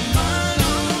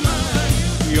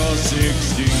 You're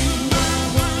 16.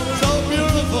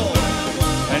 Beautiful,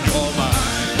 and you're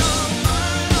mine.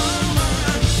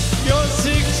 You're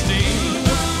 16,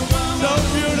 so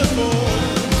beautiful,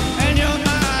 and you're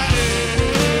mine.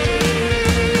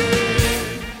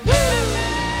 Woo!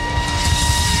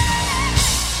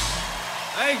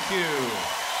 Thank you.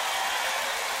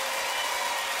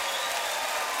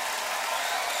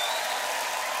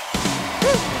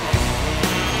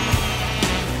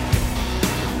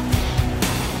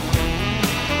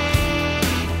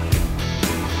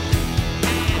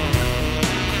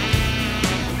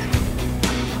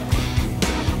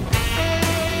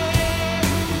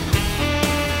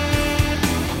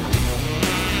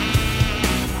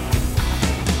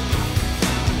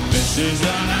 This is an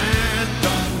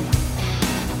anthem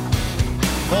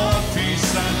for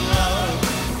peace and love.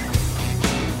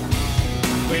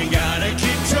 We gotta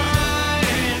keep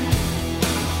trying.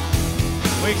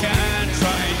 We can't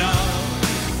try enough.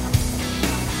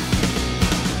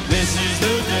 This is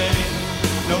the day,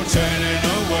 no turning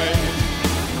away.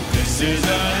 This is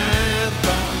an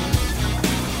anthem.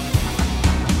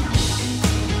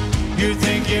 You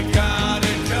think you've got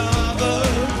it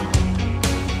covered.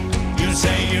 You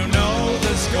say you know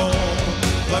the score,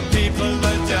 but people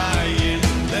are dying,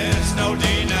 there's no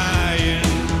denying.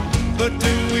 But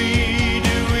do we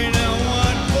know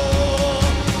what for?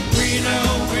 We know,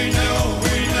 we know,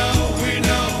 we know, we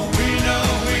know, we know,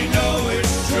 we know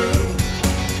it's true.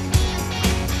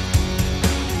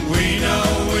 We know,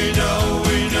 we know,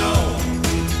 we know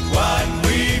what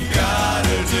we've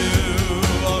gotta do.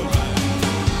 All right.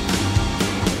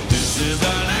 This is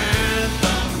an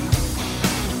anthem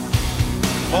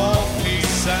for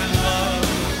peace and love.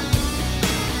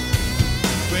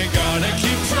 We gotta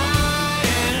keep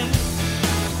trying.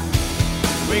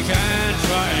 We can't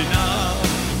try enough.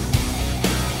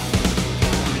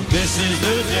 This is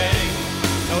the day,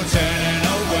 no turning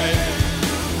away.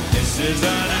 This is an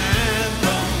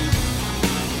anthem.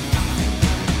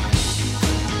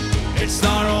 It's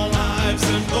not all knives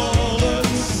and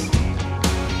bullets.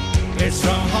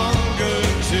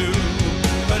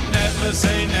 never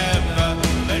say never.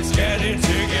 Let's get it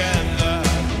together.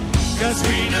 'Cause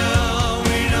we know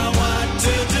what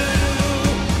to do.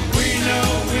 We know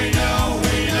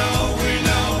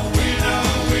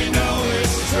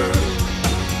it's true.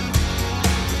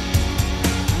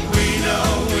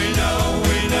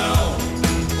 We know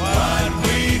what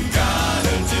we've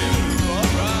gotta do. All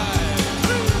right.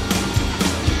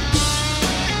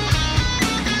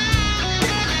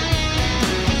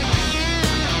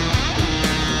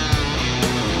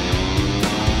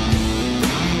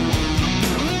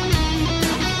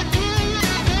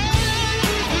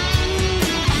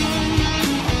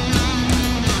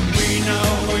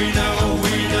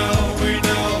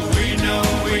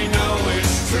 We know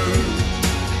it's true.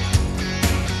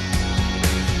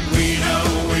 We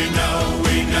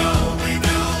know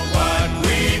what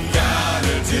we've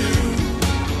gotta do.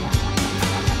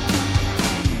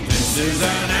 This is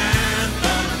an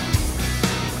anthem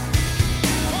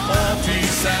for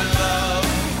peace and love.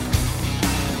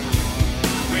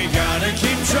 We gotta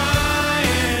keep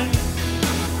trying.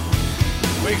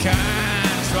 We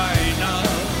can't try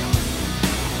enough.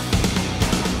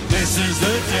 This is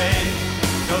the day,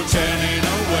 no turning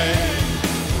away.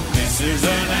 This is an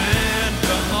anthem,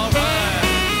 alright.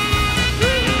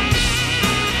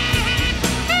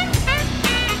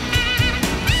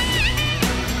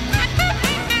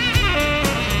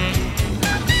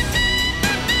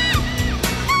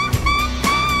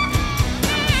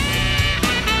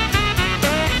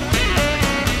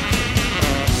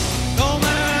 No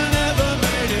man ever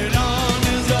made it on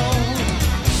his own.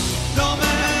 No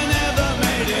man ever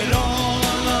made it all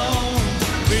alone.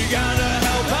 We gotta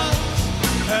help out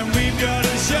and we've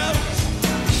gotta shout.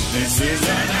 This is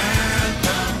an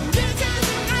anthem.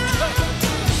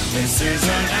 This is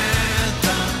an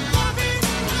anthem.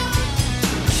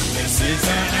 This is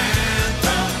an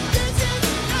anthem.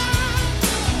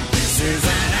 This is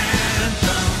an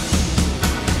anthem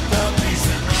for peace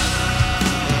and love.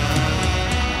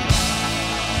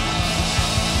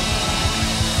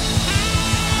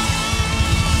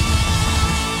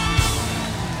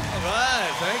 All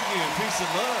right, thank you. Peace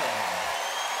and love.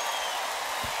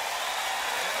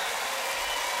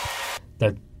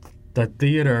 The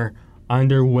theater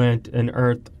underwent an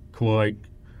earthquake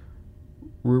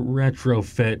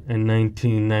retrofit in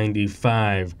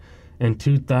 1995. In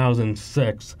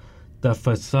 2006, the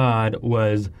facade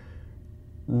was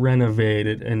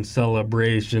renovated in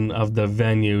celebration of the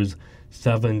venue's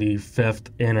 75th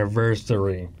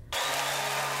anniversary.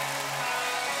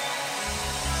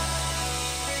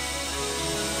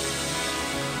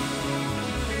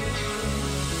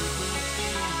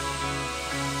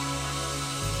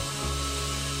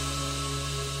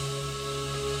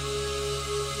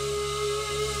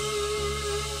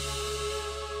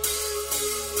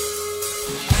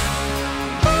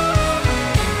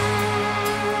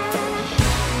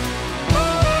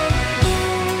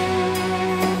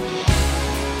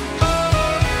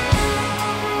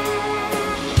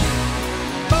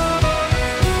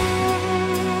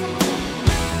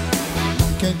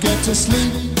 Can't get to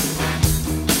sleep.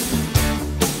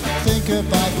 Think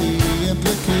about the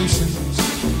implications.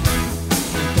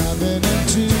 Diving in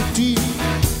too deep.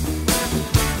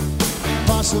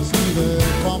 Possibly the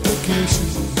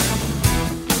complications,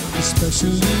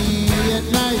 especially at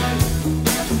night.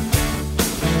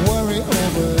 Worry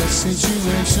over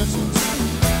situations.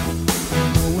 I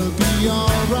know we'll be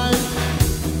alright.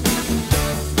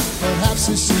 Perhaps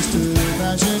it's just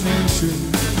imagination.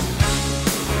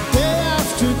 Day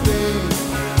after day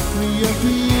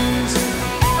reappears.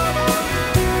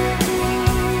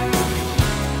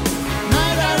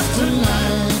 Night after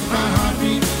night, my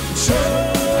heartbeat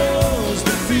shows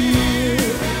the fear.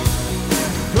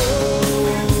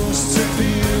 Goes to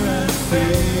fear and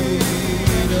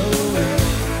fade away.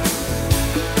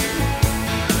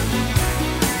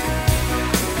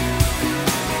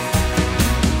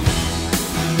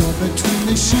 You're between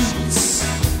the sheets.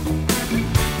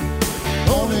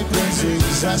 Only brings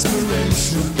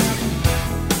exasperation.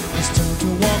 It's time to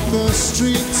walk the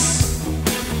streets.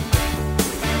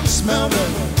 Smell the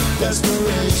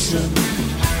desperation.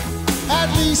 At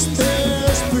least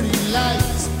there's pretty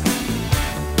light.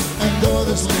 And though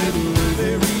there's little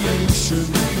variation,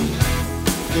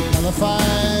 it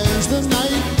nullifies the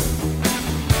night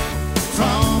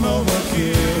from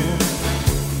overkill.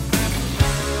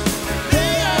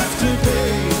 Day after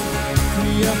day,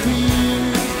 reappear.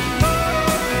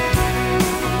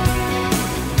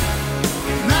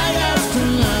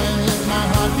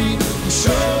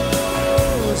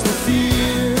 Shows the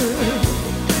fear,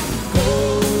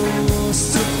 goes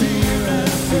to fear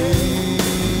and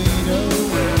fade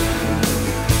away.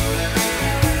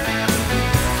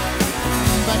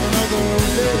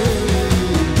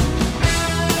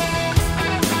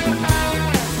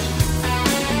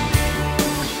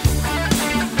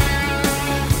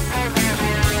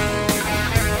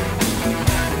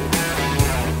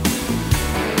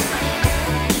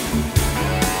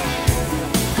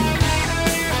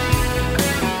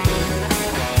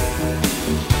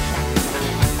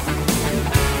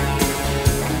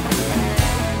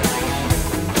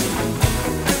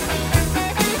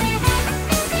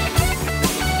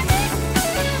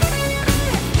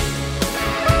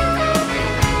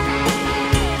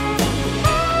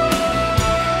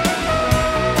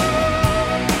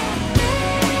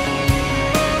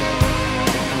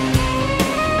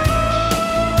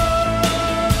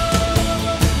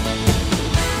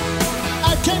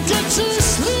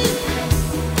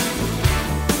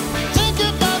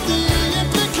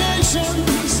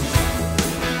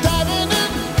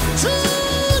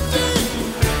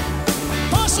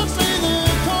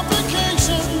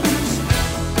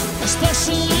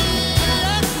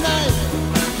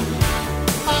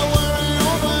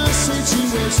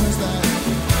 that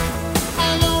I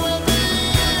know we'll be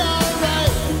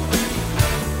alright.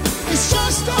 It's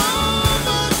just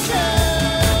overkill.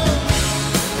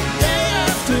 Day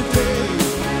after day,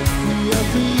 we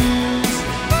appease.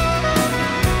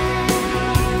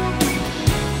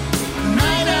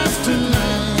 Night after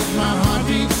night, my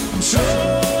heartbeat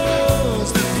shows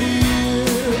the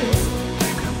fear.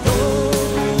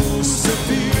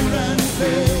 Disappear and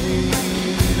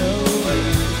fade away.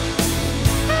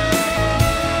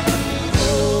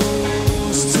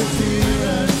 Disappear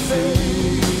and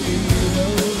fade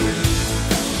away.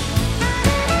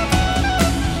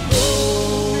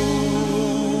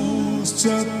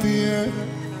 Disappear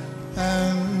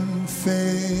and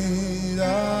fade away.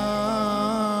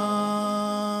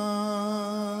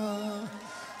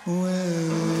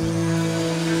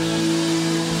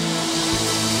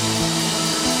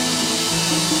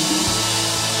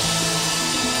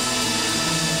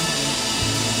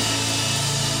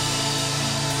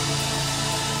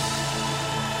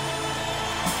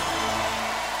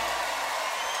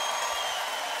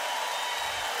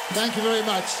 Thank you very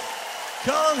much.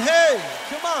 Can't hey,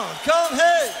 come on, can't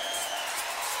hey.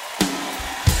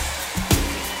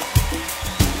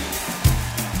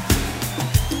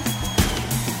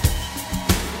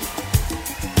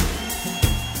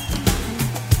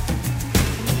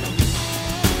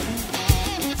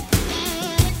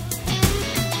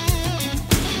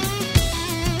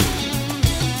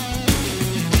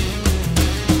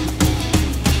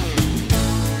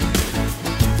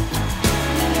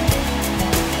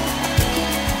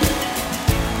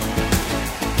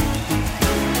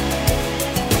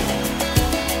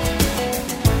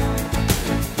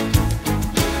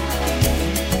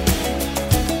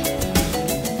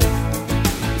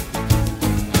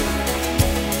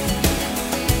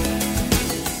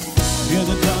 Hear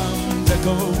the drums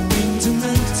echoing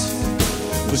tonight,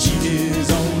 but she hears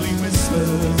only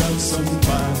whispers of some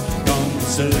quiet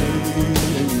consolation.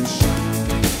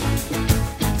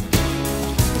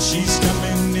 She's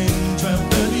coming in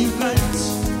 12:30 flight,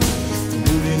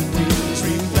 moving wheels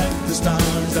reflect the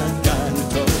stars that guide her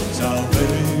towards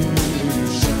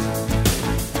salvation.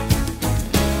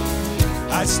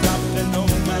 I stopped an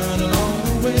old man along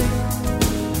the way,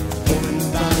 holding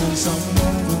down some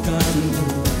overground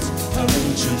roads. I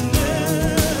wrote your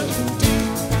name.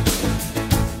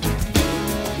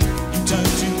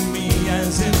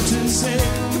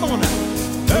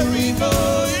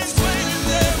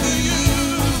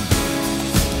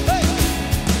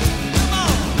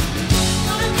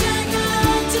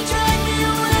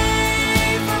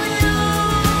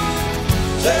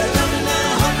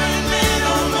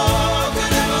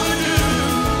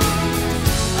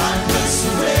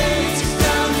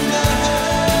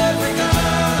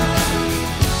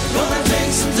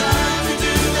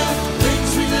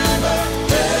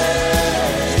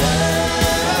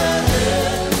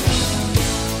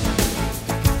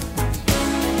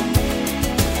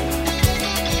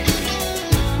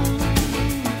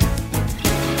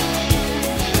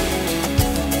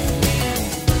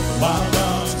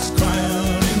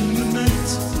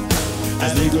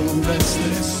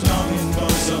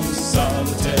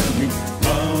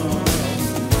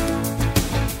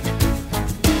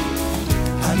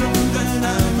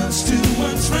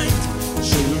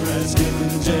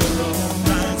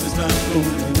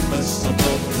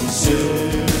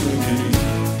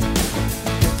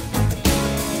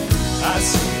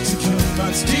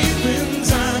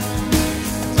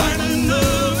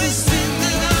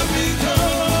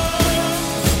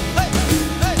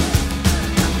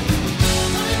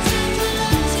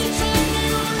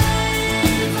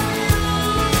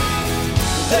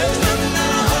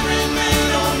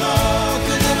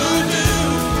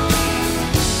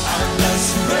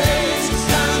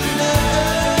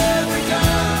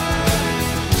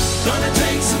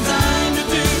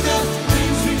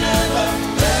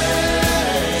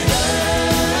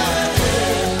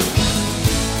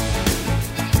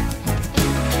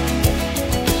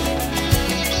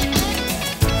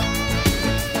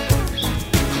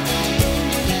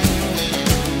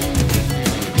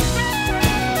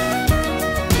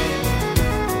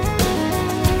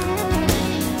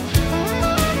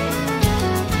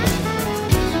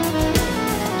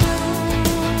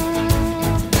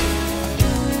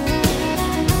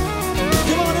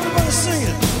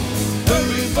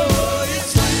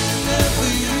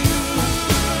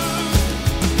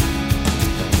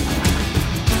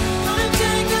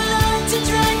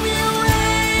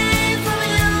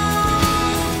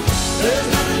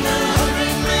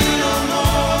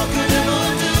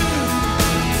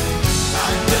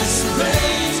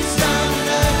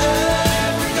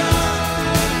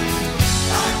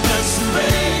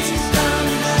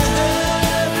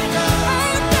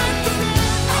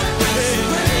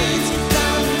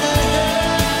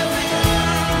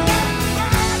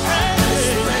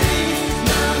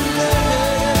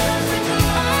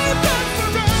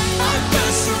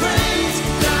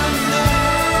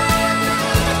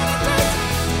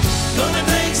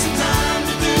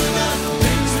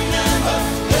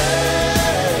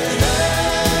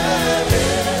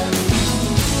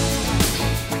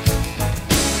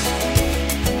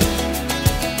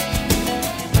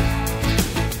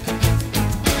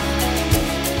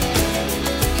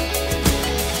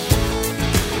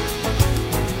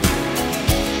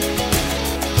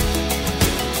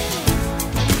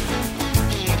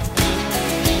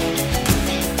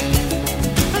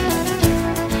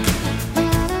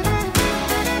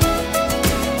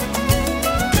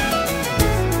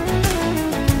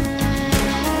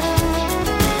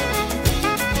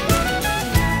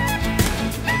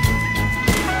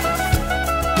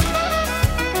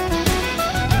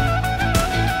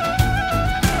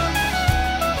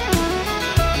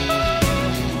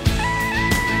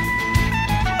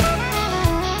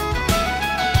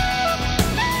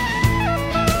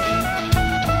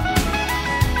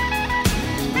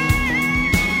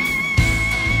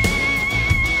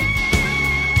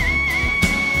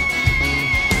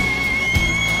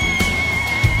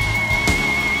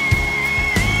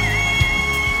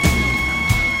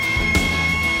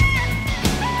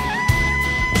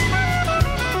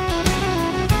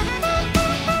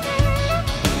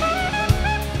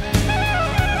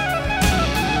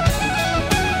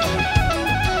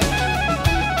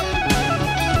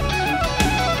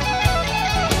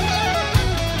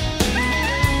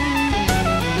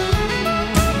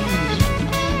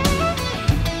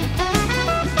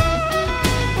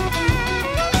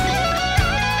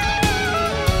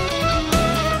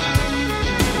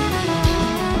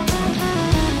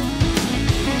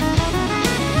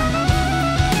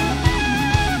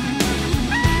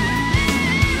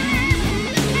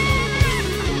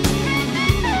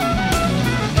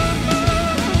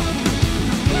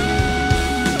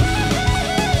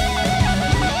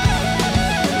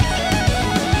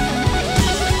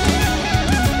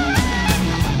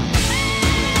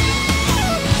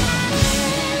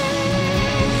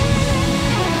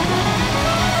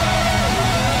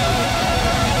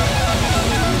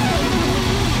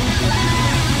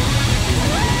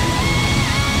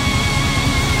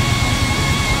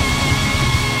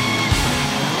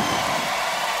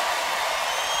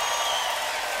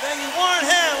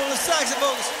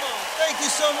 folks. Come on. Thank you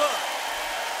so much.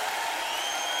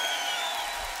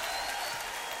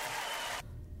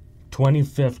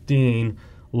 "2015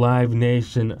 Live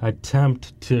Nation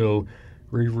attempt to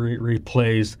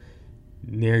replace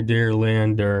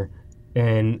Nederlander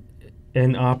in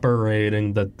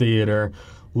operating the theater,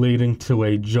 leading to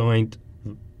a joint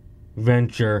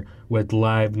venture with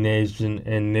Live Nation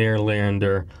and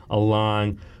Nederlander,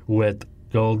 along with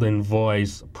Golden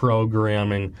Voice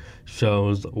programming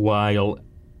shows, while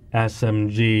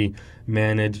SMG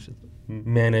managed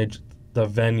the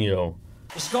venue.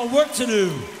 It's got work to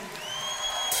do.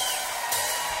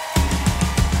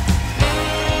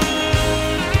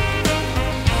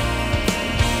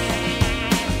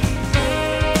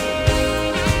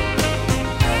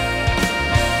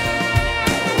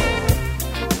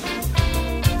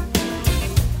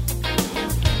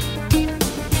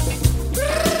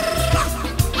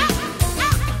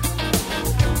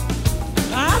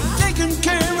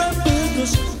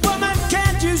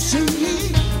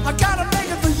 I gotta make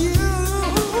it for you.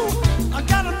 I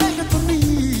gotta make it for me.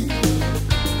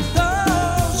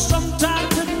 Though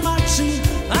sometimes it might seem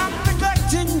I'm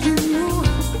neglecting you.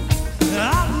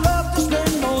 I'd love to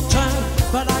spend more time,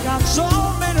 but I got so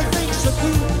many things to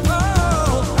do.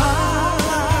 Oh,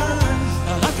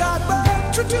 I got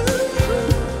work to do.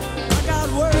 I got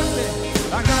work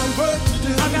to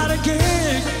do. I got a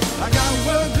gig. I got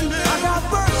work to do. I got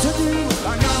work to do.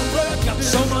 I got work to do.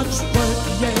 So much work,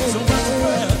 yeah. So much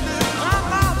work.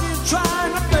 I'm out here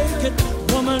trying to make it.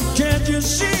 Woman, can't you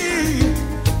see?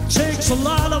 Takes a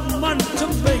lot of money to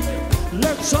make it.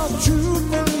 Let's all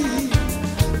truthfully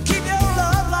keep your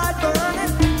love light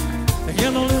burning.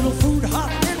 Get a little food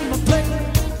hot in my plate.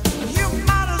 You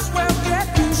might as well get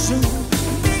used to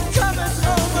me coming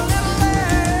home a little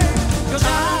late. 'Cause I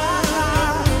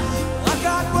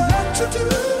got work to do.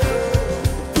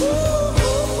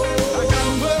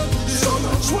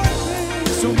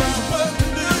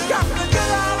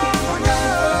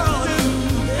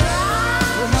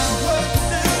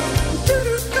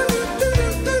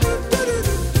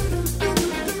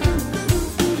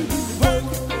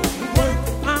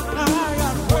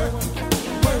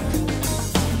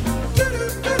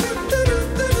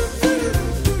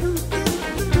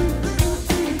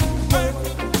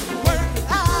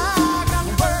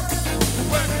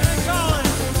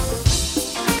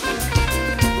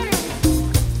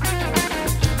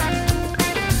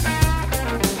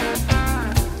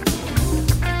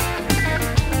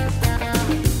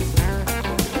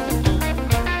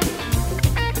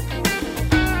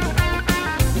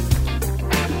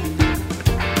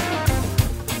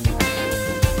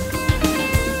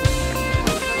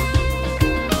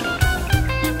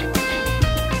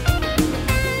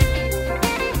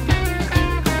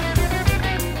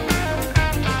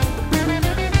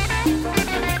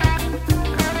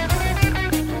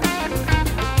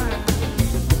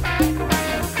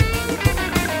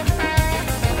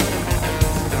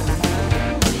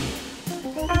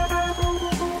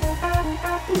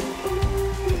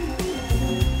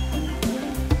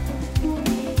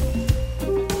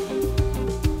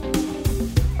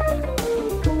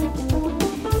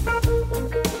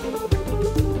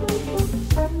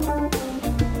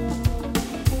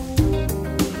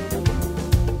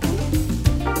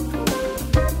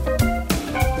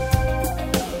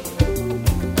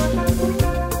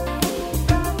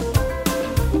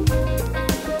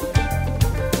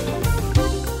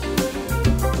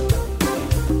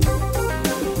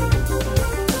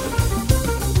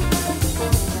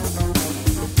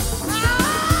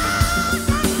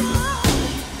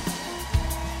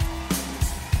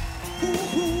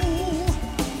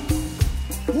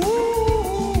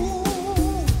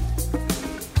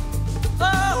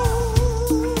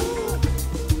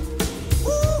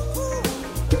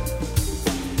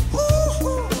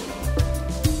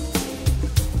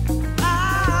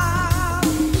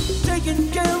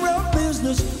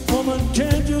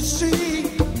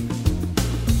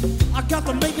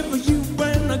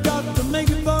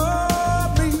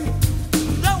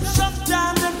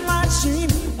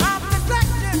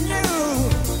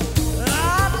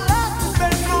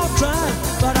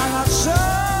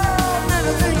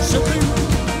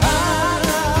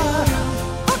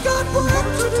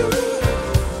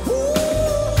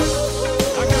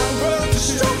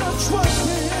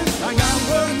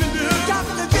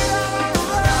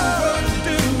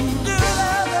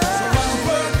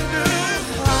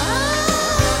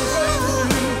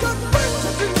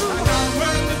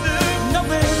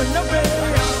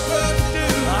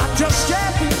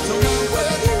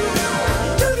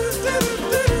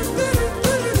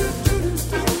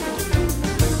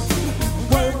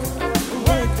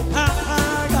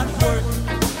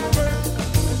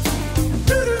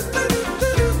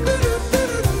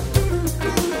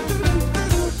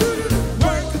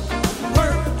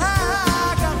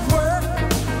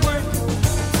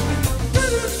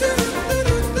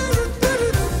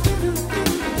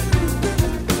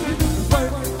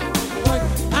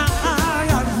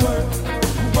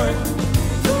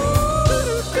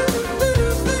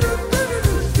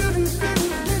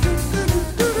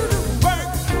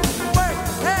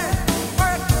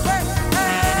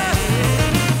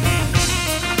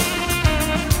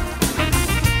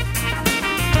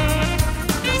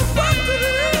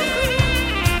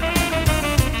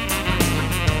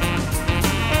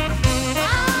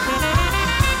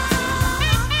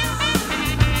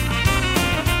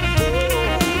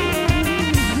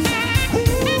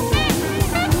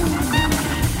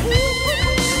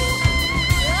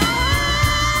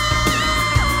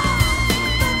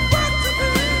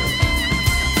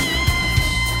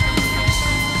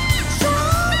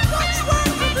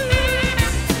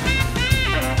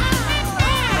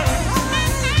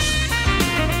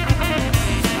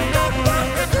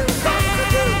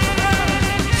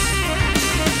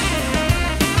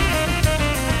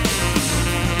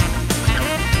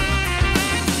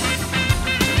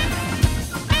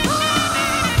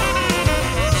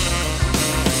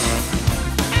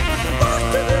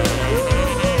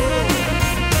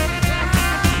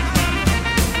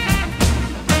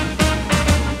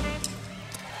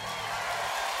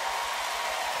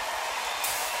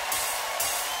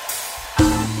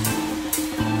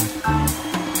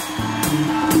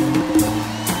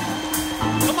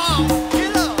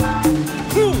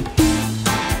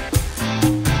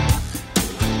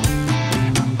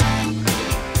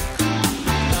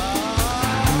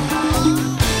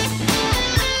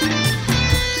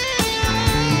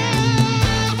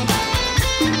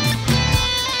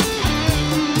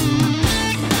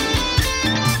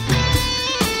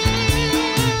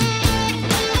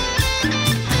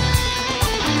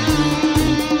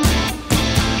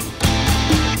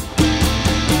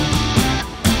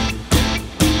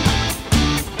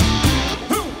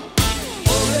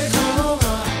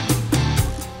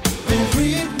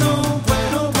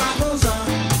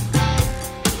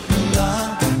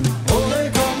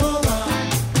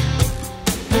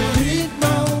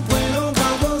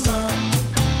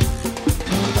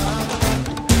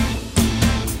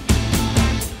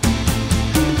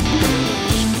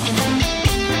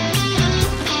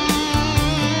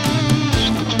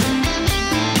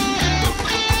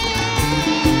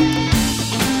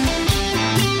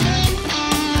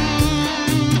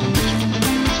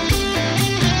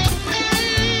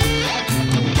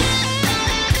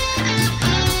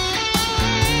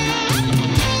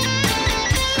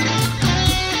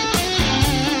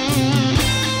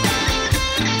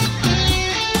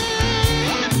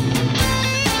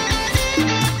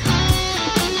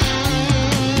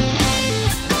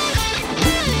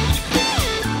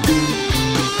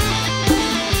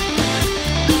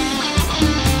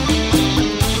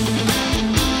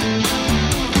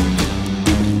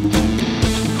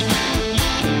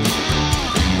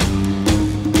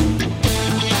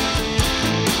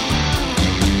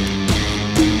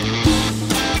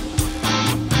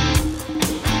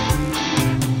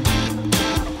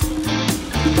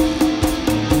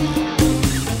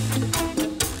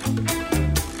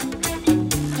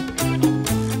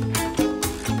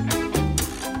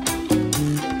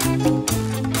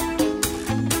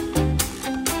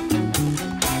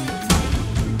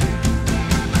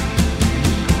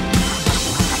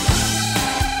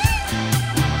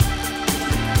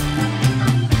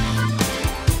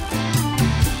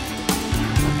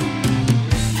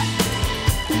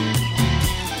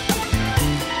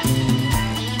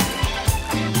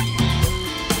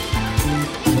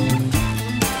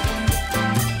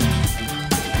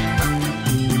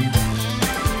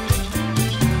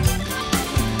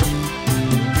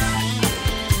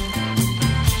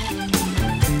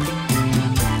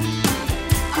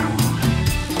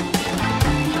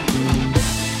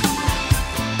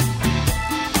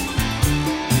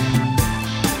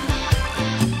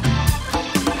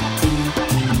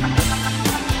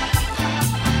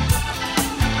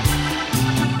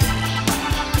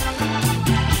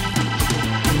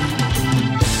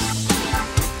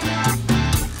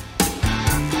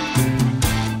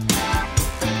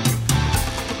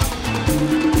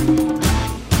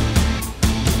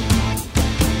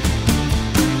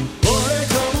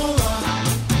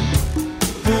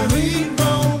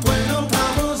 ritmo, bueno,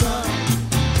 vamos a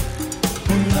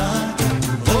mulata,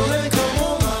 ole como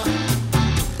va.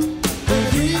 El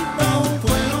ritmo,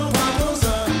 bueno, vamos a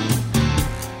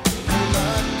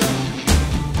mulata.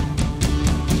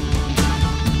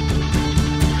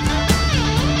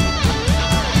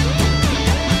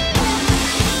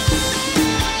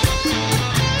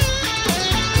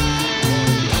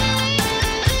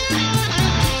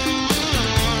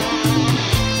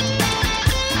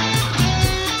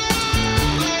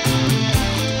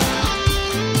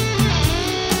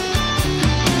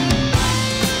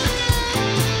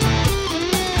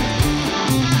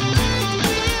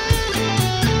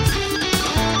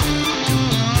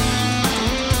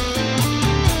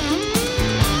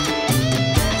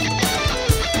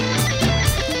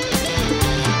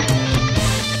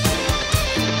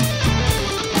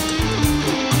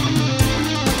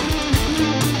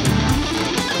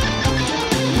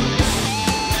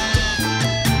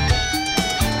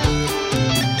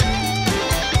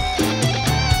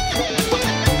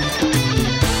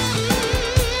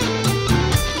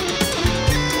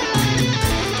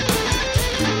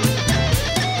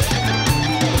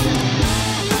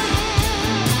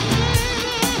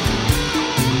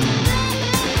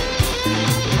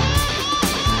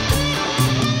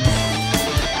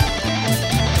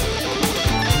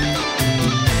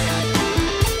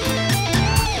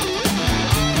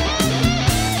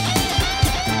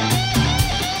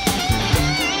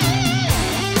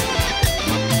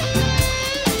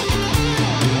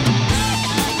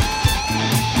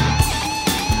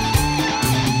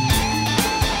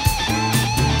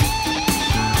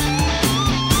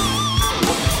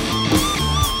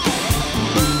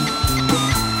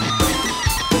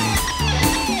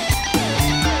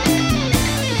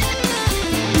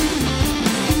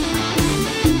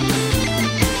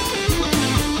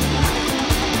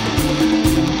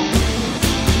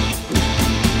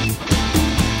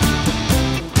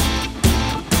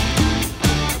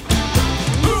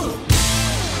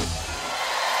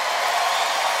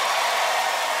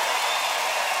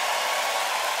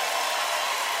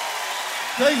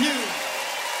 Thank you.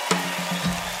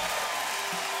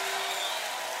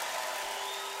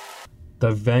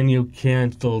 The venue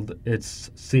canceled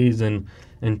its season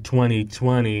in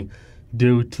 2020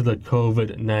 due to the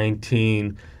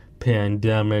COVID-19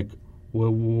 pandemic,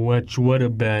 which would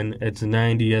have been its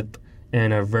 90th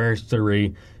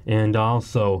anniversary, and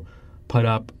also put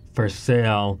up for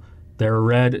sale their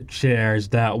red chairs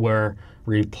that were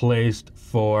replaced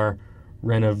for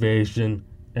renovation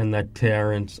in the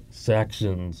Terrence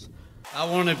sections. I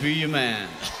want to be your man.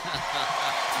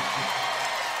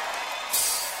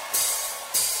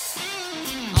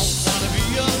 I wanna be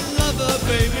your lover,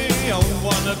 baby. I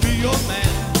wanna be your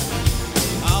man.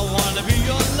 I wanna be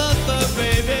your lover,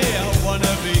 baby. I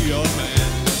wanna be your man.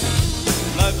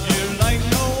 Love you like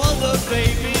no other,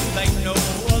 baby, like no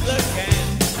other can.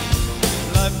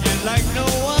 Love you like no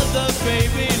other,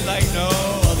 baby, like no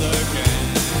other can.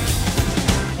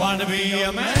 Wanna be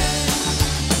your man.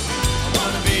 I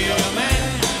wanna be your man.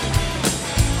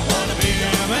 I wanna be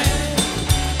your man.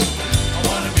 I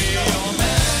wanna be your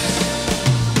man.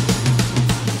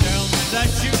 Tell me that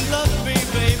you love me,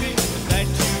 baby, that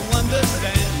you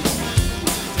understand.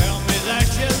 Tell me that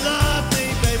you love me,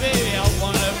 baby, I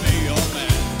wanna be your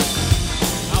man.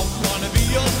 I wanna be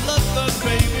your lover,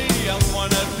 baby, I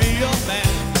wanna be your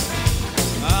man.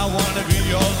 I wanna be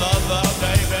your lover,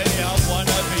 baby, I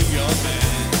wanna be your man.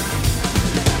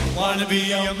 Wanna be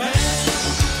your man.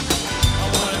 I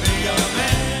wanna be your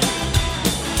man.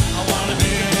 I wanna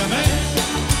be your man.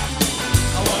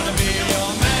 I wanna be your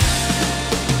man.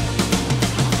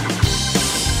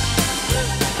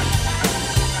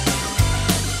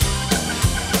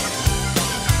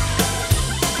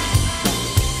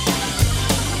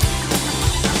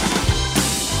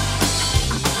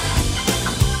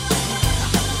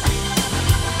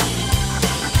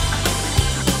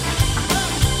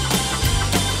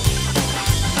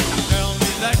 Tell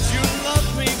me that you love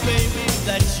me, baby,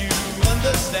 that you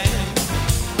understand.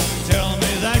 Tell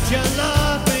me that you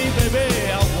love me, baby,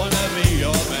 I wanna be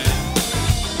your man.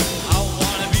 I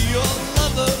wanna be your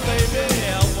lover, baby,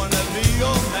 I wanna be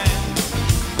your man.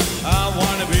 I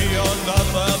wanna be your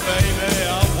lover, baby,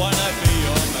 I wanna be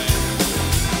your man.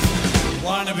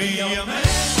 Wanna be your man.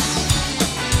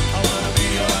 I wanna be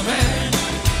your man.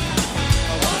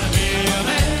 I wanna be your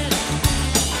man.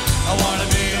 I wanna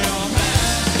be your man.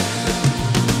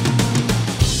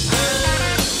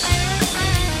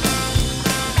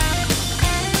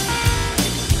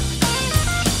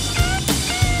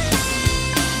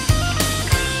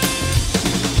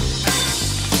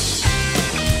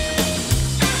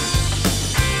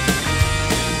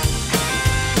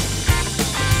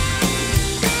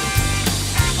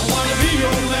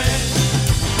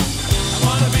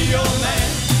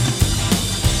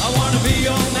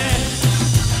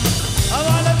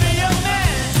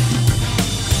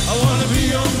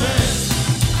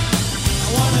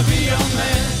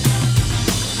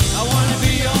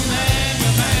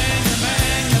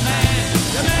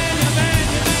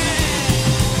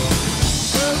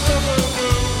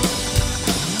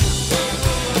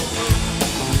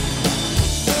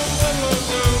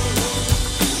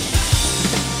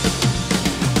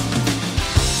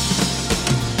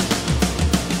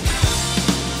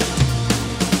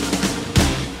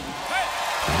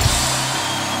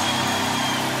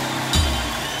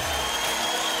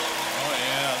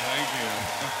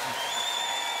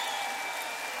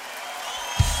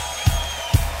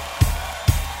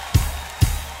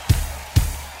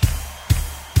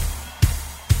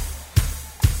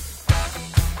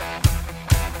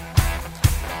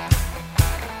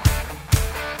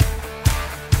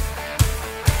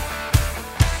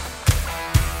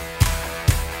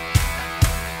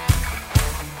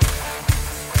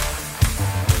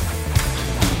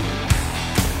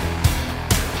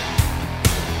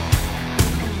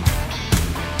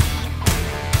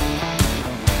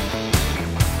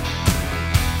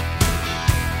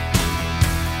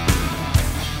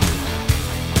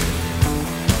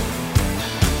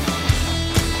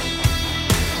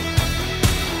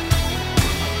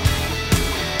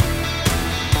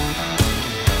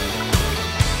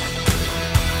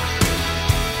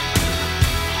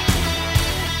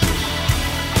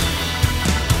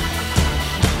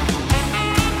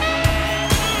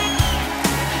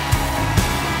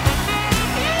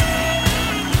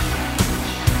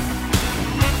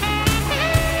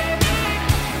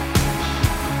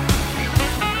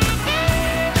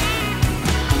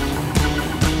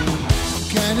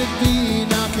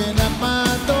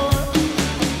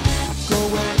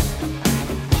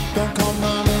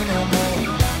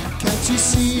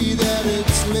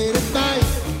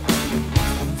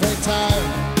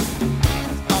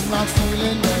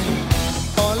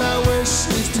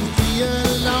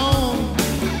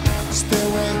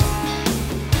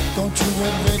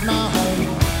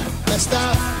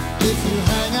 If you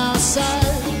hang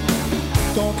outside,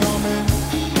 don't come in.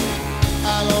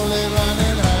 I'll only run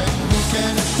and hide. Who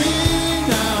can it be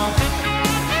now?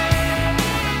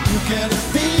 Who can it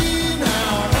be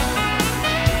now?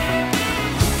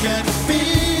 Who can it be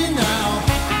now?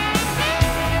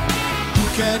 Who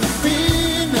can it be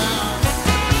now?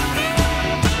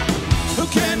 Who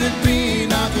can it be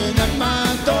knocking at my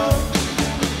door?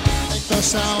 Make no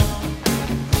sound,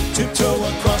 tiptoe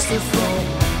across the floor.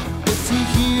 If he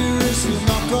hears you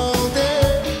knock all day,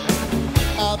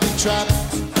 I'll be trapped,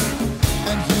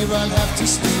 and here I'll have to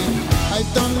stay.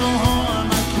 I've done no harm,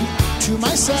 I keep to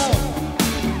myself.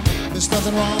 There's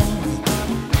nothing wrong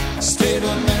with state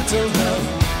of mental health.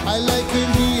 I like it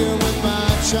here with my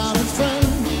childhood friend.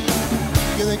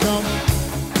 Here they come,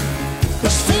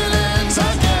 those feelings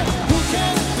I get. Who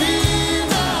can it be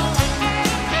now?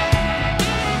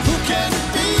 Who can it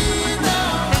be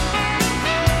now?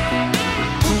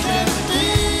 Who can it be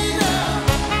now?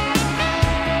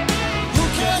 Who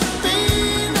can it be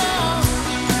now?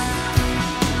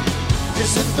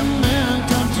 Is it the man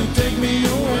come to take me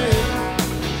away?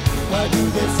 Why do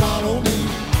they follow me?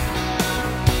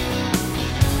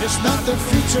 It's not the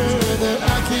future that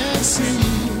I can't see.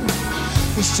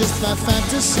 It's just my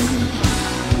fantasy.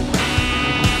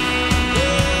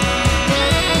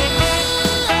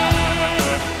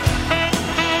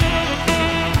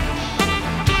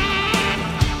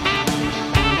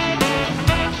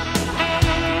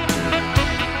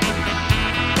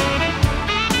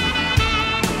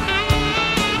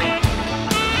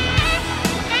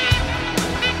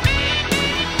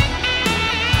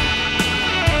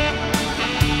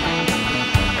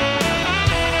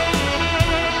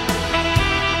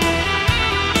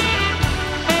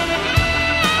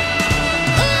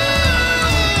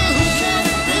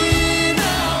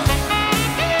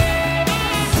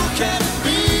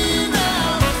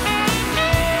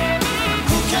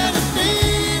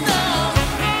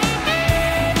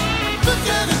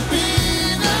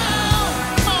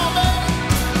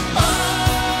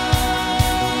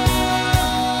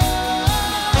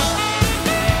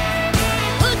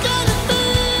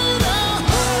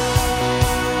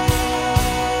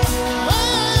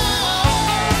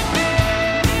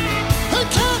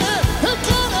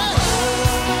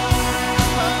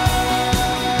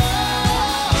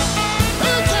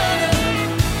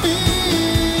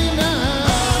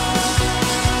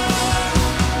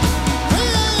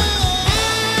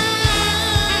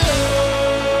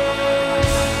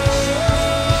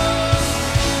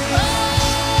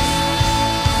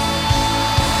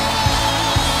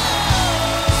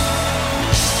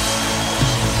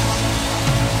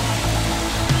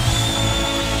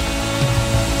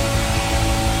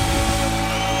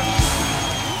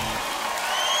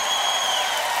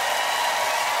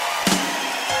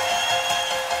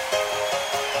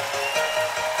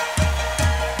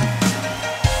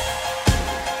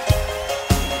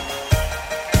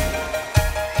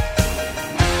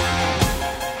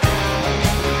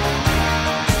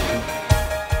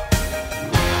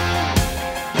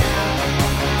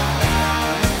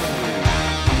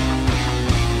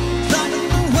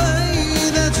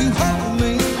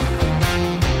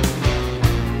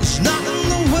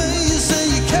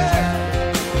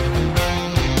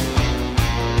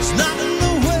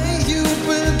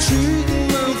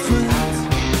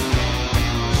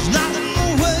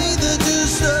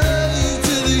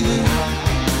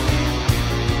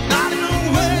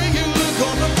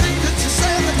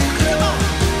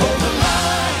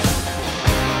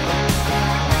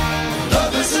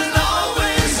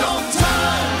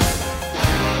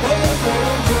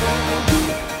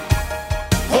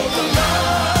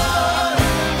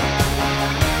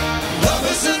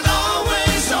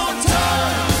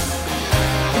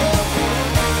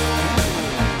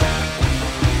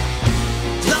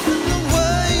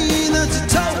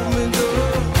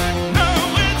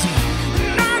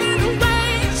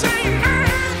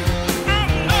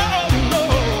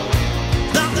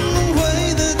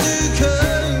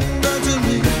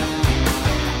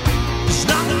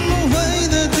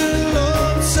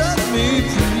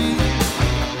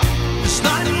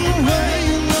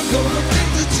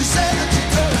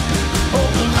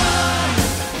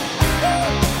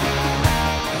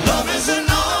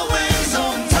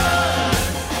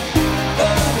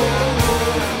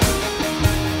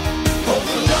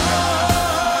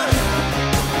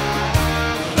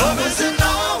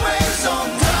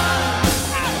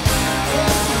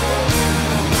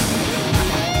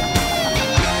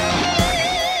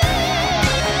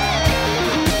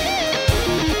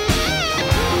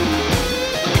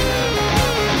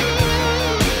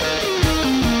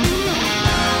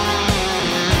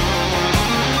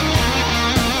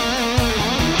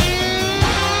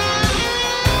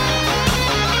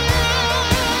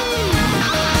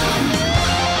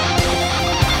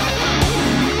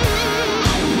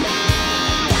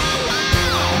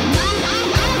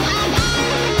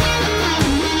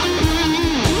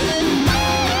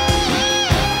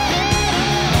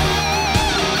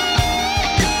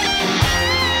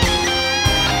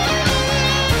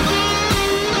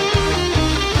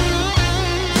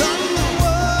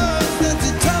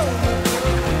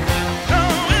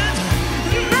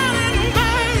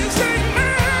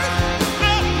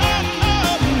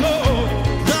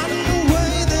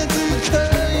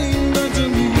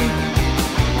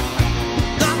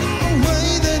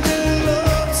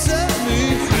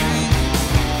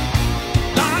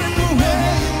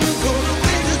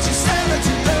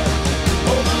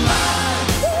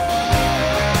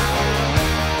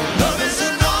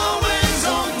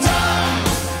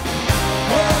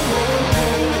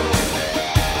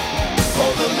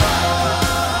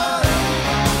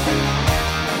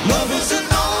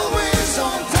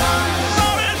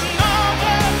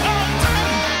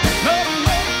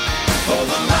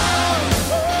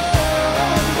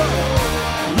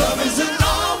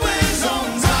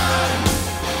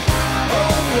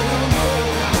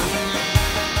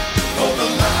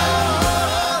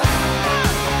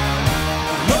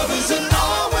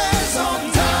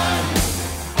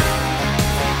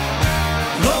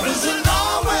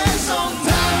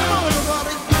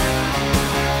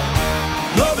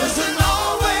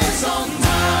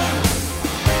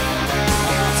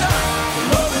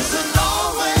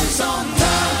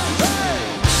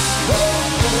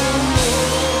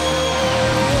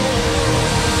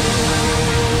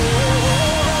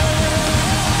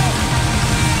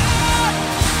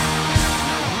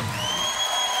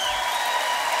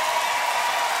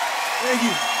 Thank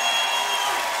you.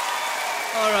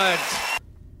 All right.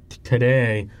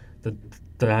 Today,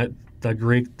 the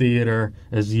Greek theater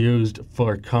is used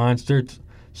for concerts,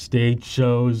 stage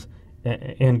shows,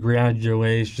 and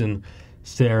graduation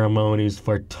ceremonies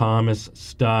for Thomas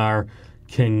Starr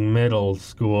King Middle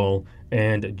School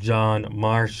and John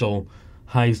Marshall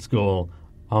High School,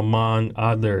 among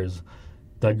others.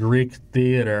 The Greek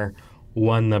theater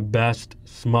won the Best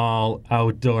Small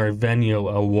Outdoor Venue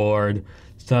Award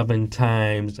 7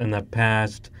 times in the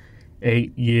past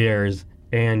 8 years,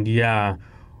 and yeah,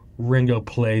 Ringo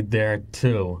played there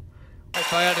too.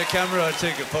 If I had a camera, I'd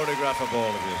take a photograph of all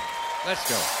of you. Let's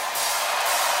go.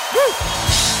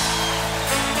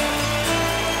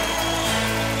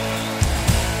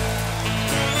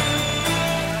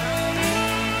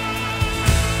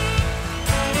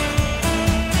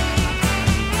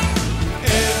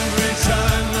 Every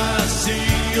time I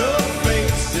see your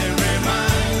face, it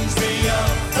reminds me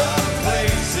of the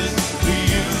places we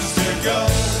used to go.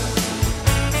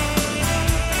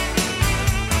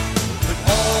 But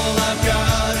all I've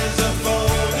got is a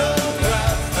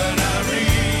photograph, and I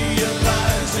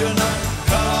realize you're not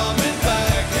coming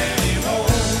back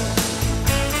anymore.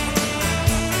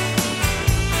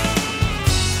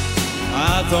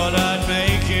 I thought I'd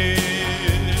make it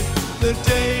the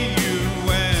day you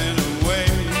went away,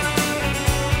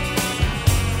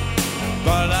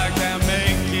 but I can't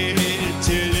make it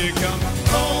till you come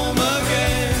home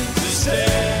again to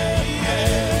stay.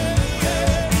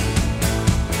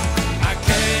 I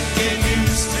can't get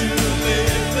used to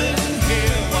living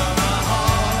here while my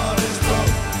heart is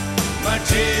broke. My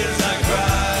tears I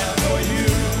cry for you.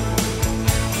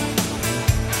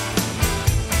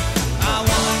 I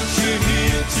want you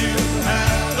here to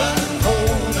have a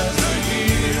hold as the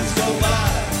years go by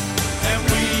and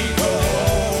we grow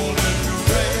old and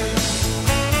gray.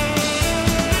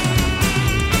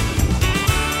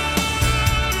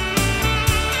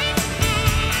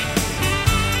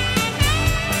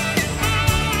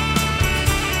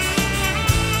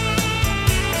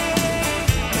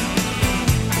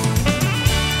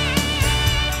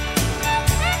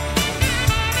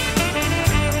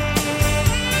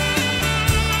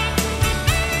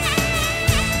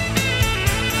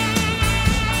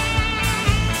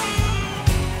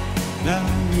 Now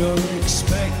you're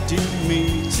expecting me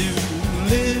to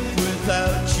live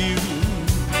without you,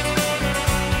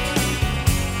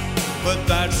 but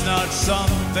that's not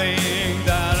something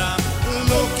that I'm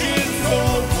looking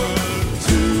forward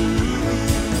to.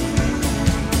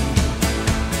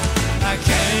 I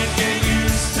can't get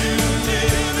used to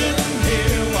living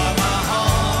here while my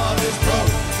heart is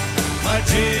broke. My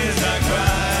tears I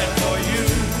cried for you.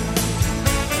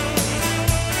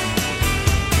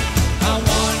 I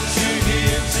want you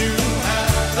here to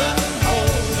have a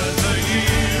hold as the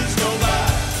years go by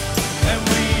and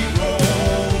we grow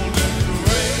old and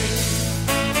gray.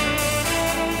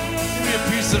 Give me a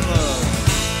piece of love.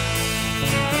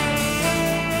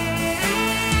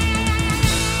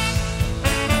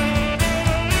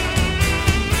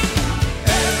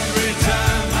 Every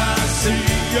time I see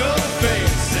your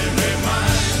face, it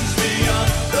reminds me of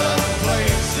the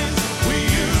places we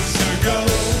used to go.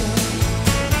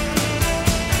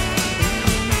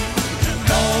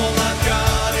 All I've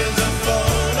got is a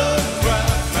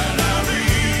photograph, and I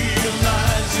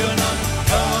realize you're not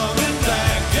coming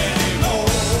back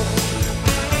anymore.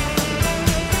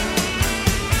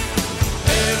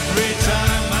 Every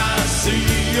time I see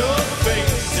your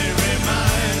face, it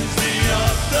reminds me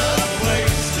of the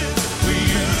places we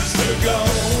used to go.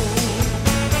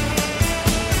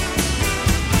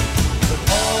 But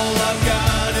all I've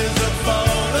got is a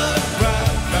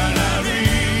photograph, and I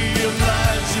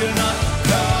realize you're not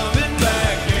coming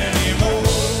back anymore.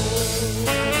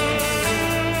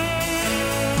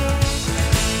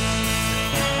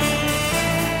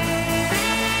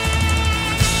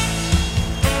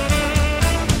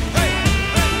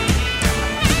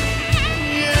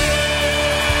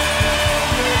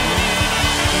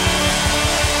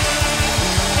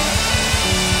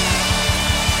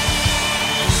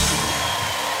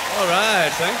 All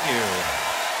right. Thank you.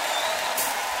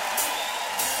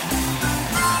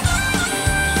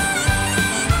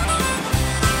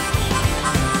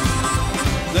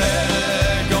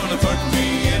 They're gonna put me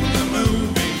in the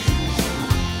movies.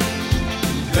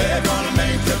 They're gonna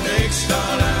make a big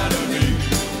star out of me.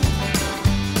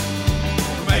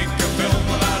 Make a film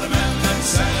about a man that's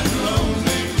sad and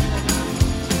lonely.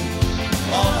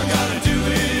 All I gotta do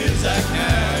is act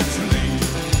naturally.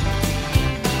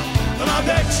 But I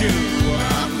bet you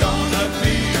I'm gonna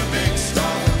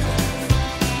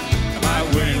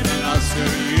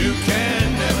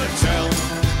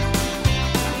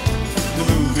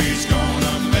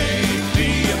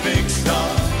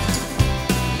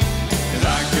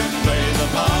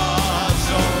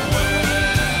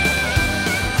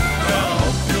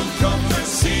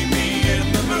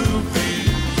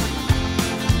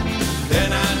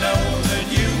then I know that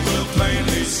you will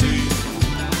plainly see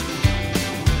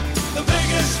the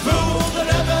biggest fool that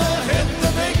ever hit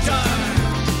the big time.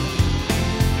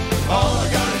 All I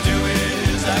gotta do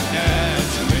is act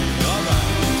naturally. All right.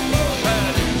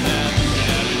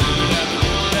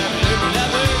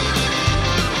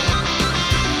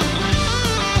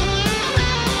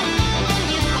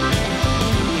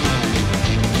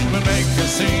 We make a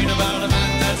scene about a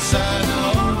man that's sad and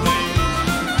lonely,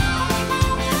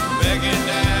 begging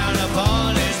down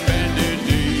upon his bended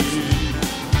knee.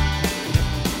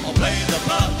 I'll play the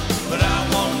part, but I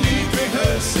won't need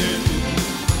rehearsing.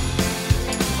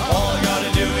 All I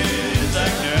gotta do is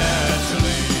act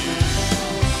naturally.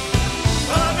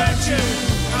 I bet you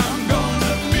I'm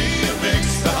gonna be a big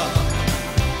star.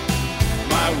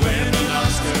 Might win an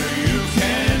Oscar, you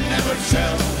can never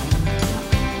tell.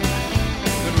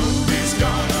 The movie's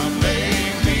gonna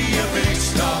make me a big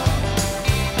star.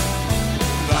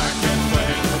 I can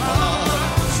play the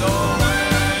part so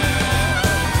well.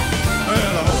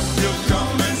 Well, I hope you'll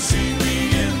come and see me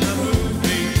in the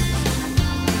movie.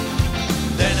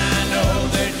 Then I know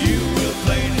that you will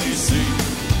plainly see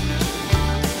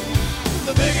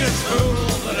the biggest fool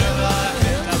that ever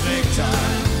hit a big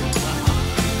time.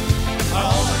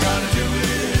 All I gotta do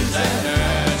is act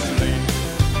naturally.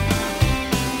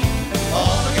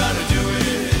 All I gotta do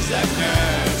is act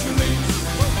naturally.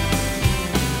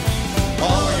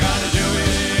 All I gotta do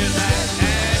is act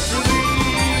naturally.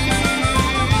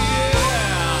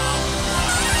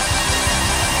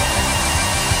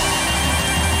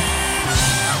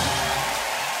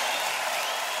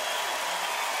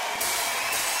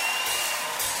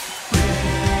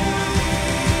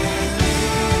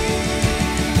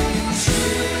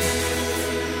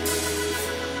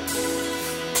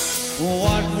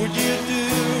 What would you do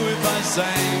if I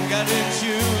sang out of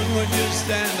tune? Would you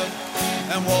stand up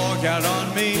and walk out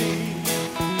on me?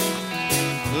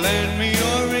 Lend me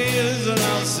your ears and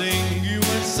I'll sing you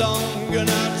a song, and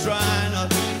I'll try not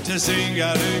to sing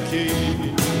out of key.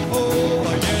 Oh,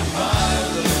 I get by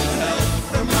with a little help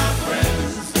from my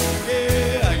friends.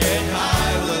 Yeah, I get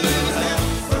high with a little help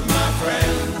from my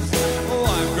friends. Oh,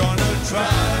 I'm gonna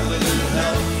try with a little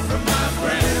help from my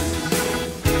friends.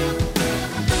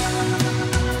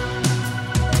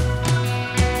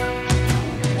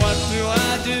 What do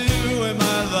I do when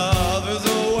my love is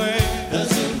away?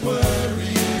 Does it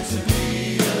worry you to be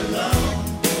alone?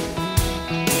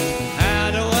 How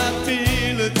do I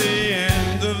feel at the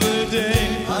end of the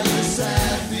day? Are you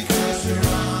sad because you're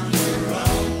on your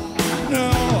own? No,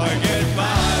 I get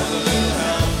by with a little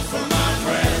help from my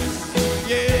friends.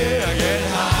 Yeah, I get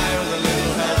high with a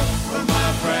little help from my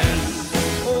friends.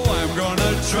 Oh, I'm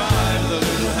gonna try with a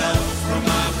little help from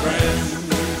my friends.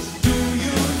 Do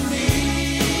you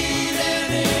need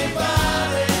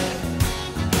anybody?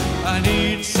 I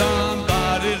need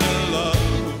somebody to love.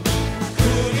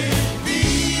 Could it be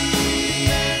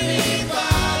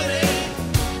anybody?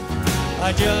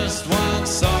 I just want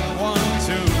someone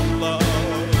to love.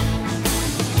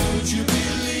 Would you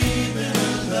believe in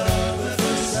a love at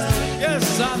first sight?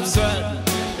 Yes, I'm certain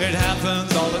it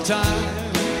happens all the time.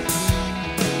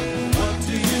 What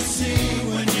do you see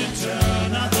when you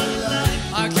turn out the light?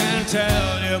 I can't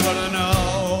tell you, but I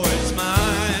know it's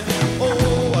mine.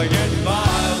 Oh, I get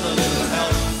by with a little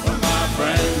help from my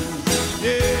friends.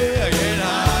 Yeah, I get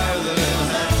high with a little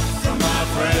help from my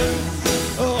friends.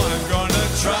 Oh, I'm gonna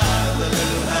try with a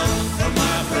little help from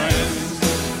my friends.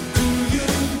 Do you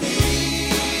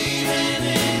need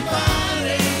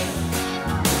anybody?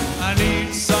 I need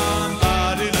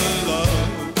somebody to love.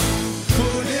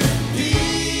 Could it be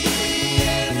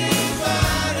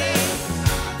anybody?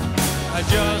 I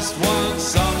just want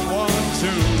someone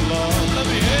to love. Let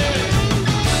me hear it.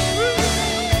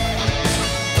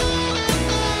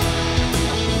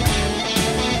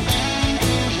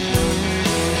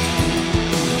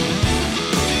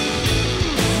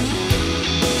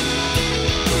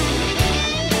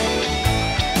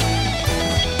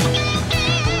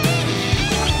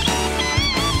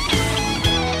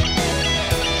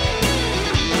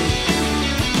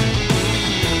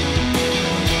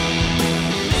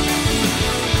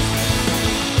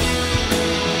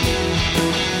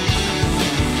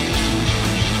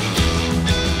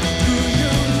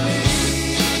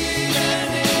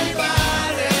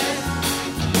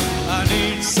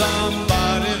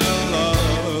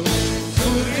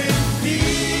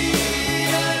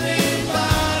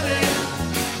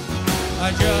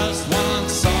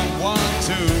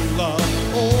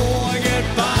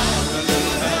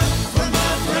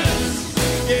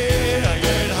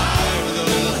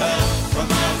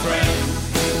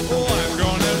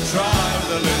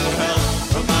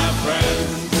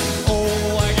 Oh,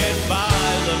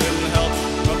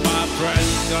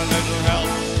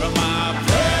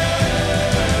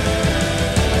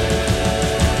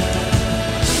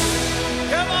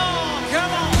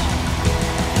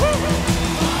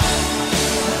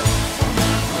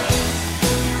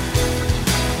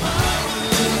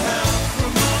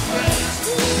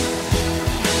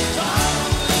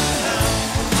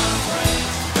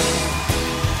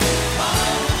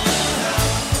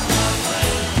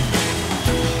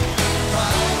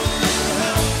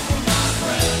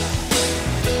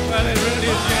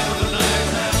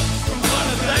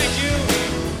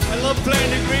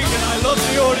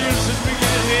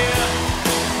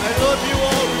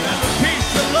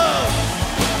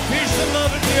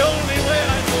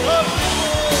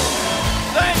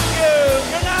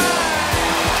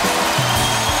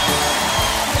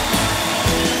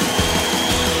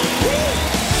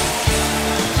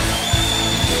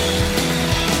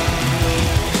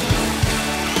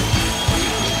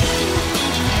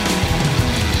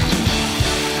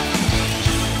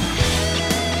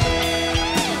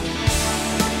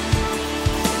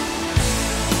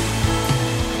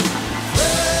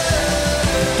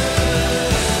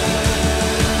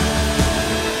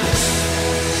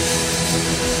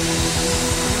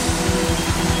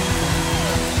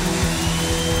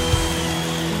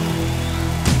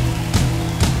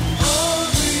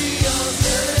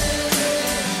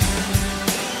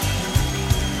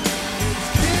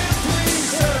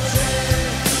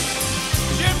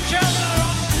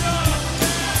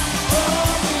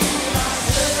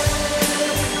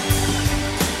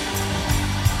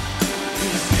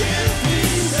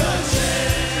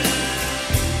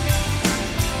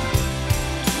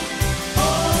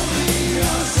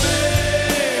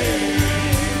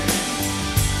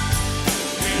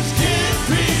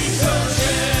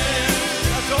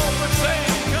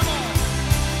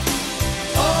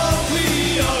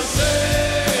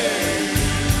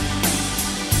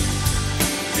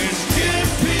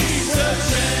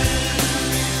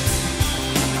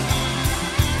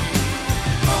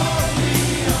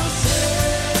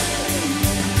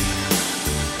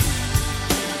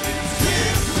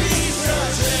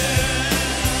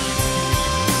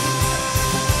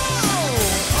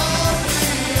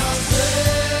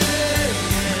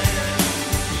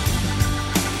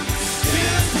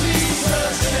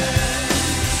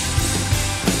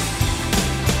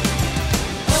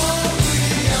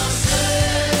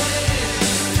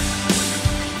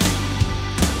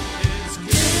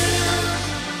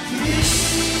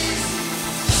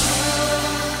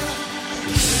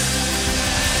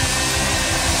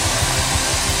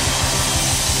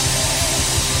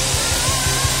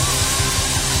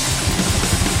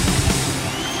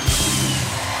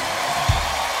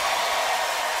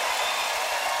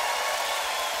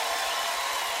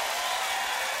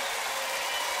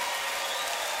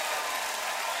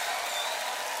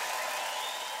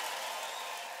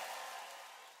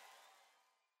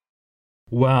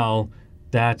 Well,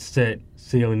 that's it.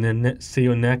 See you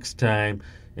next time,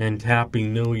 and Happy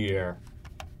New Year.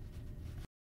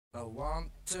 1,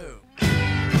 2.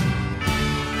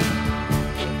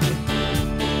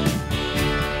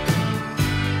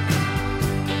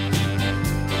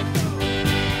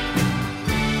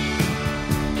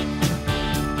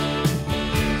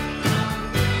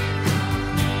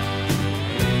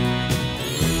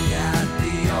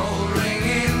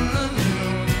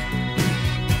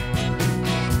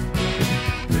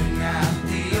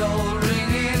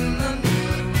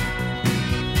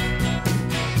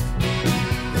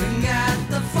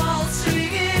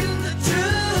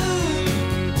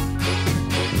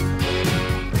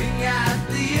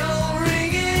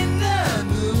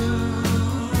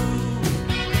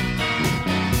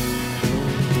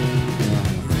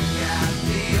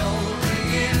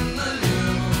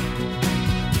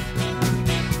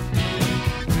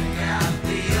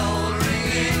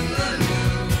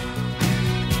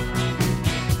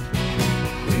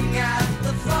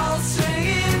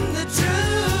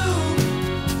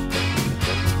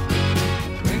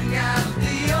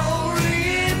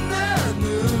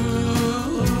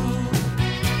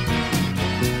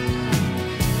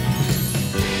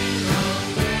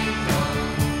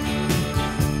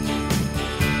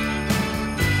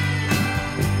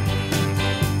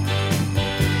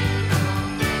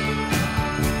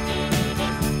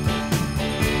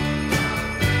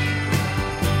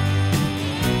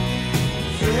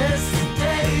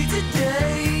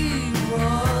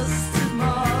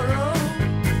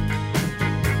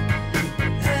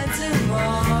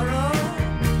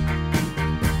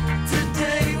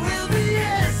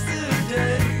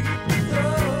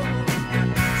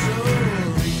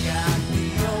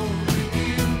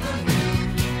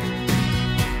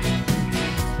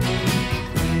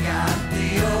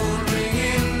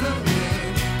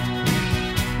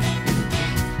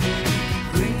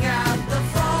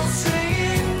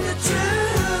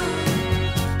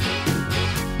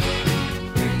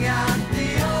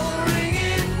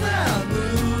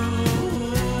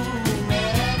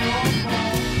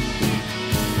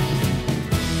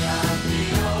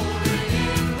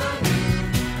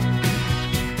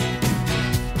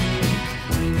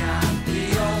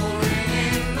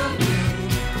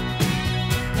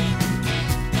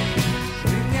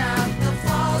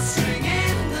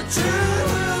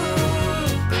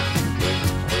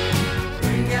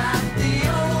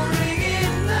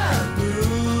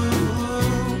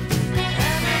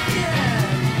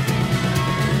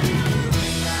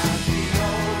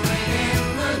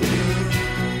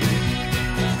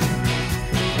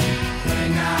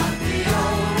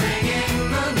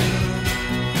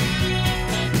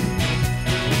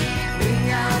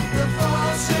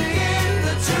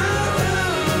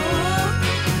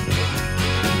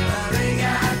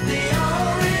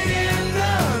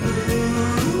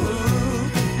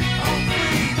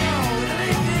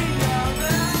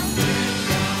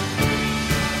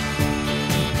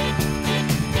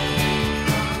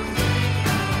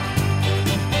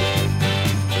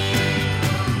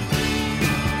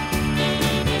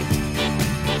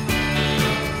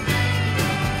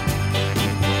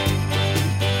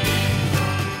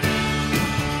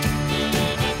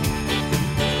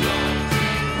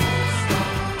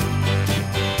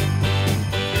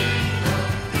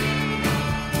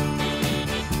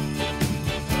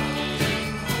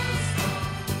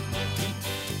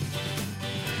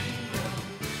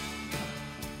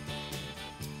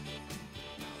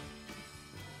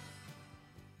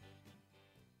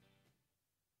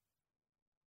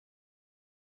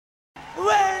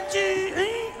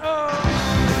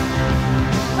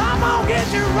 Come on,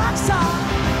 get your rocks off.